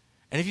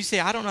 And if you say,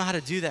 I don't know how to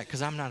do that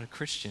because I'm not a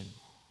Christian,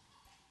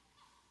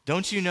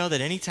 don't you know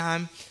that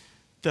anytime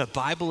the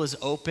Bible is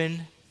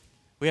open,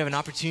 we have an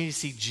opportunity to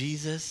see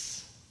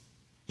Jesus?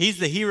 He's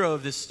the hero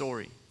of this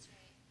story.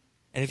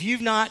 And if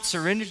you've not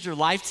surrendered your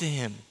life to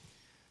him,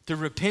 through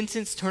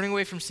repentance, turning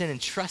away from sin, and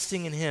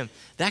trusting in him,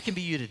 that can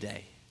be you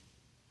today.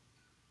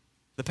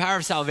 The power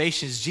of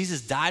salvation is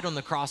Jesus died on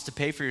the cross to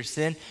pay for your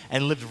sin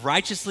and lived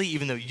righteously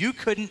even though you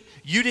couldn't,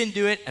 you didn't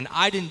do it, and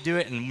I didn't do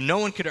it, and no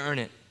one could earn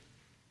it.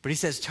 But he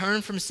says,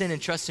 turn from sin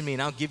and trust in me,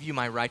 and I'll give you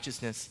my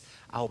righteousness.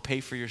 I will pay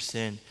for your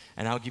sin,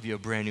 and I'll give you a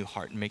brand new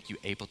heart and make you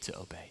able to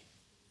obey.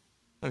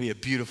 That'd be a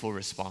beautiful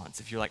response.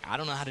 If you're like, I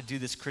don't know how to do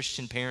this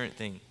Christian parent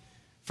thing,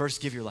 first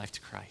give your life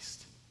to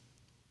Christ.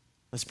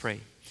 Let's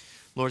pray.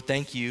 Lord,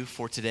 thank you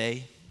for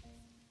today.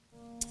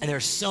 And there are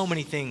so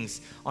many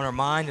things on our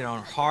mind and on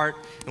our heart,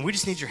 and we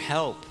just need your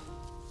help.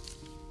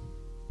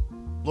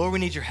 Lord, we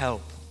need your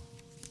help.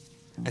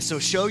 And so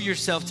show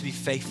yourself to be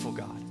faithful,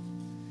 God.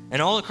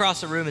 And all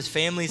across the room, as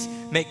families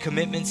make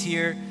commitments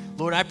here,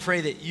 Lord, I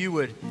pray that you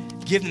would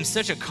give them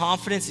such a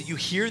confidence that you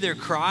hear their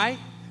cry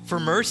for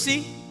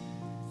mercy.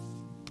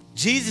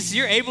 Jesus,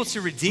 you're able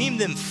to redeem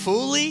them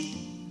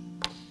fully.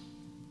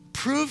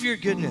 Prove your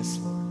goodness,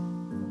 Lord.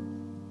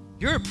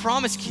 You're a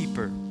promise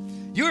keeper.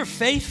 You're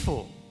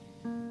faithful.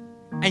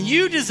 And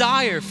you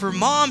desire for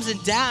moms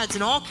and dads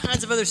and all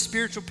kinds of other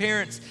spiritual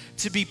parents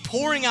to be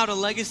pouring out a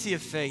legacy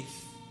of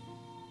faith.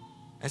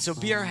 And so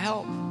be our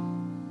help.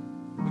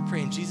 We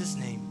pray in Jesus'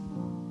 name.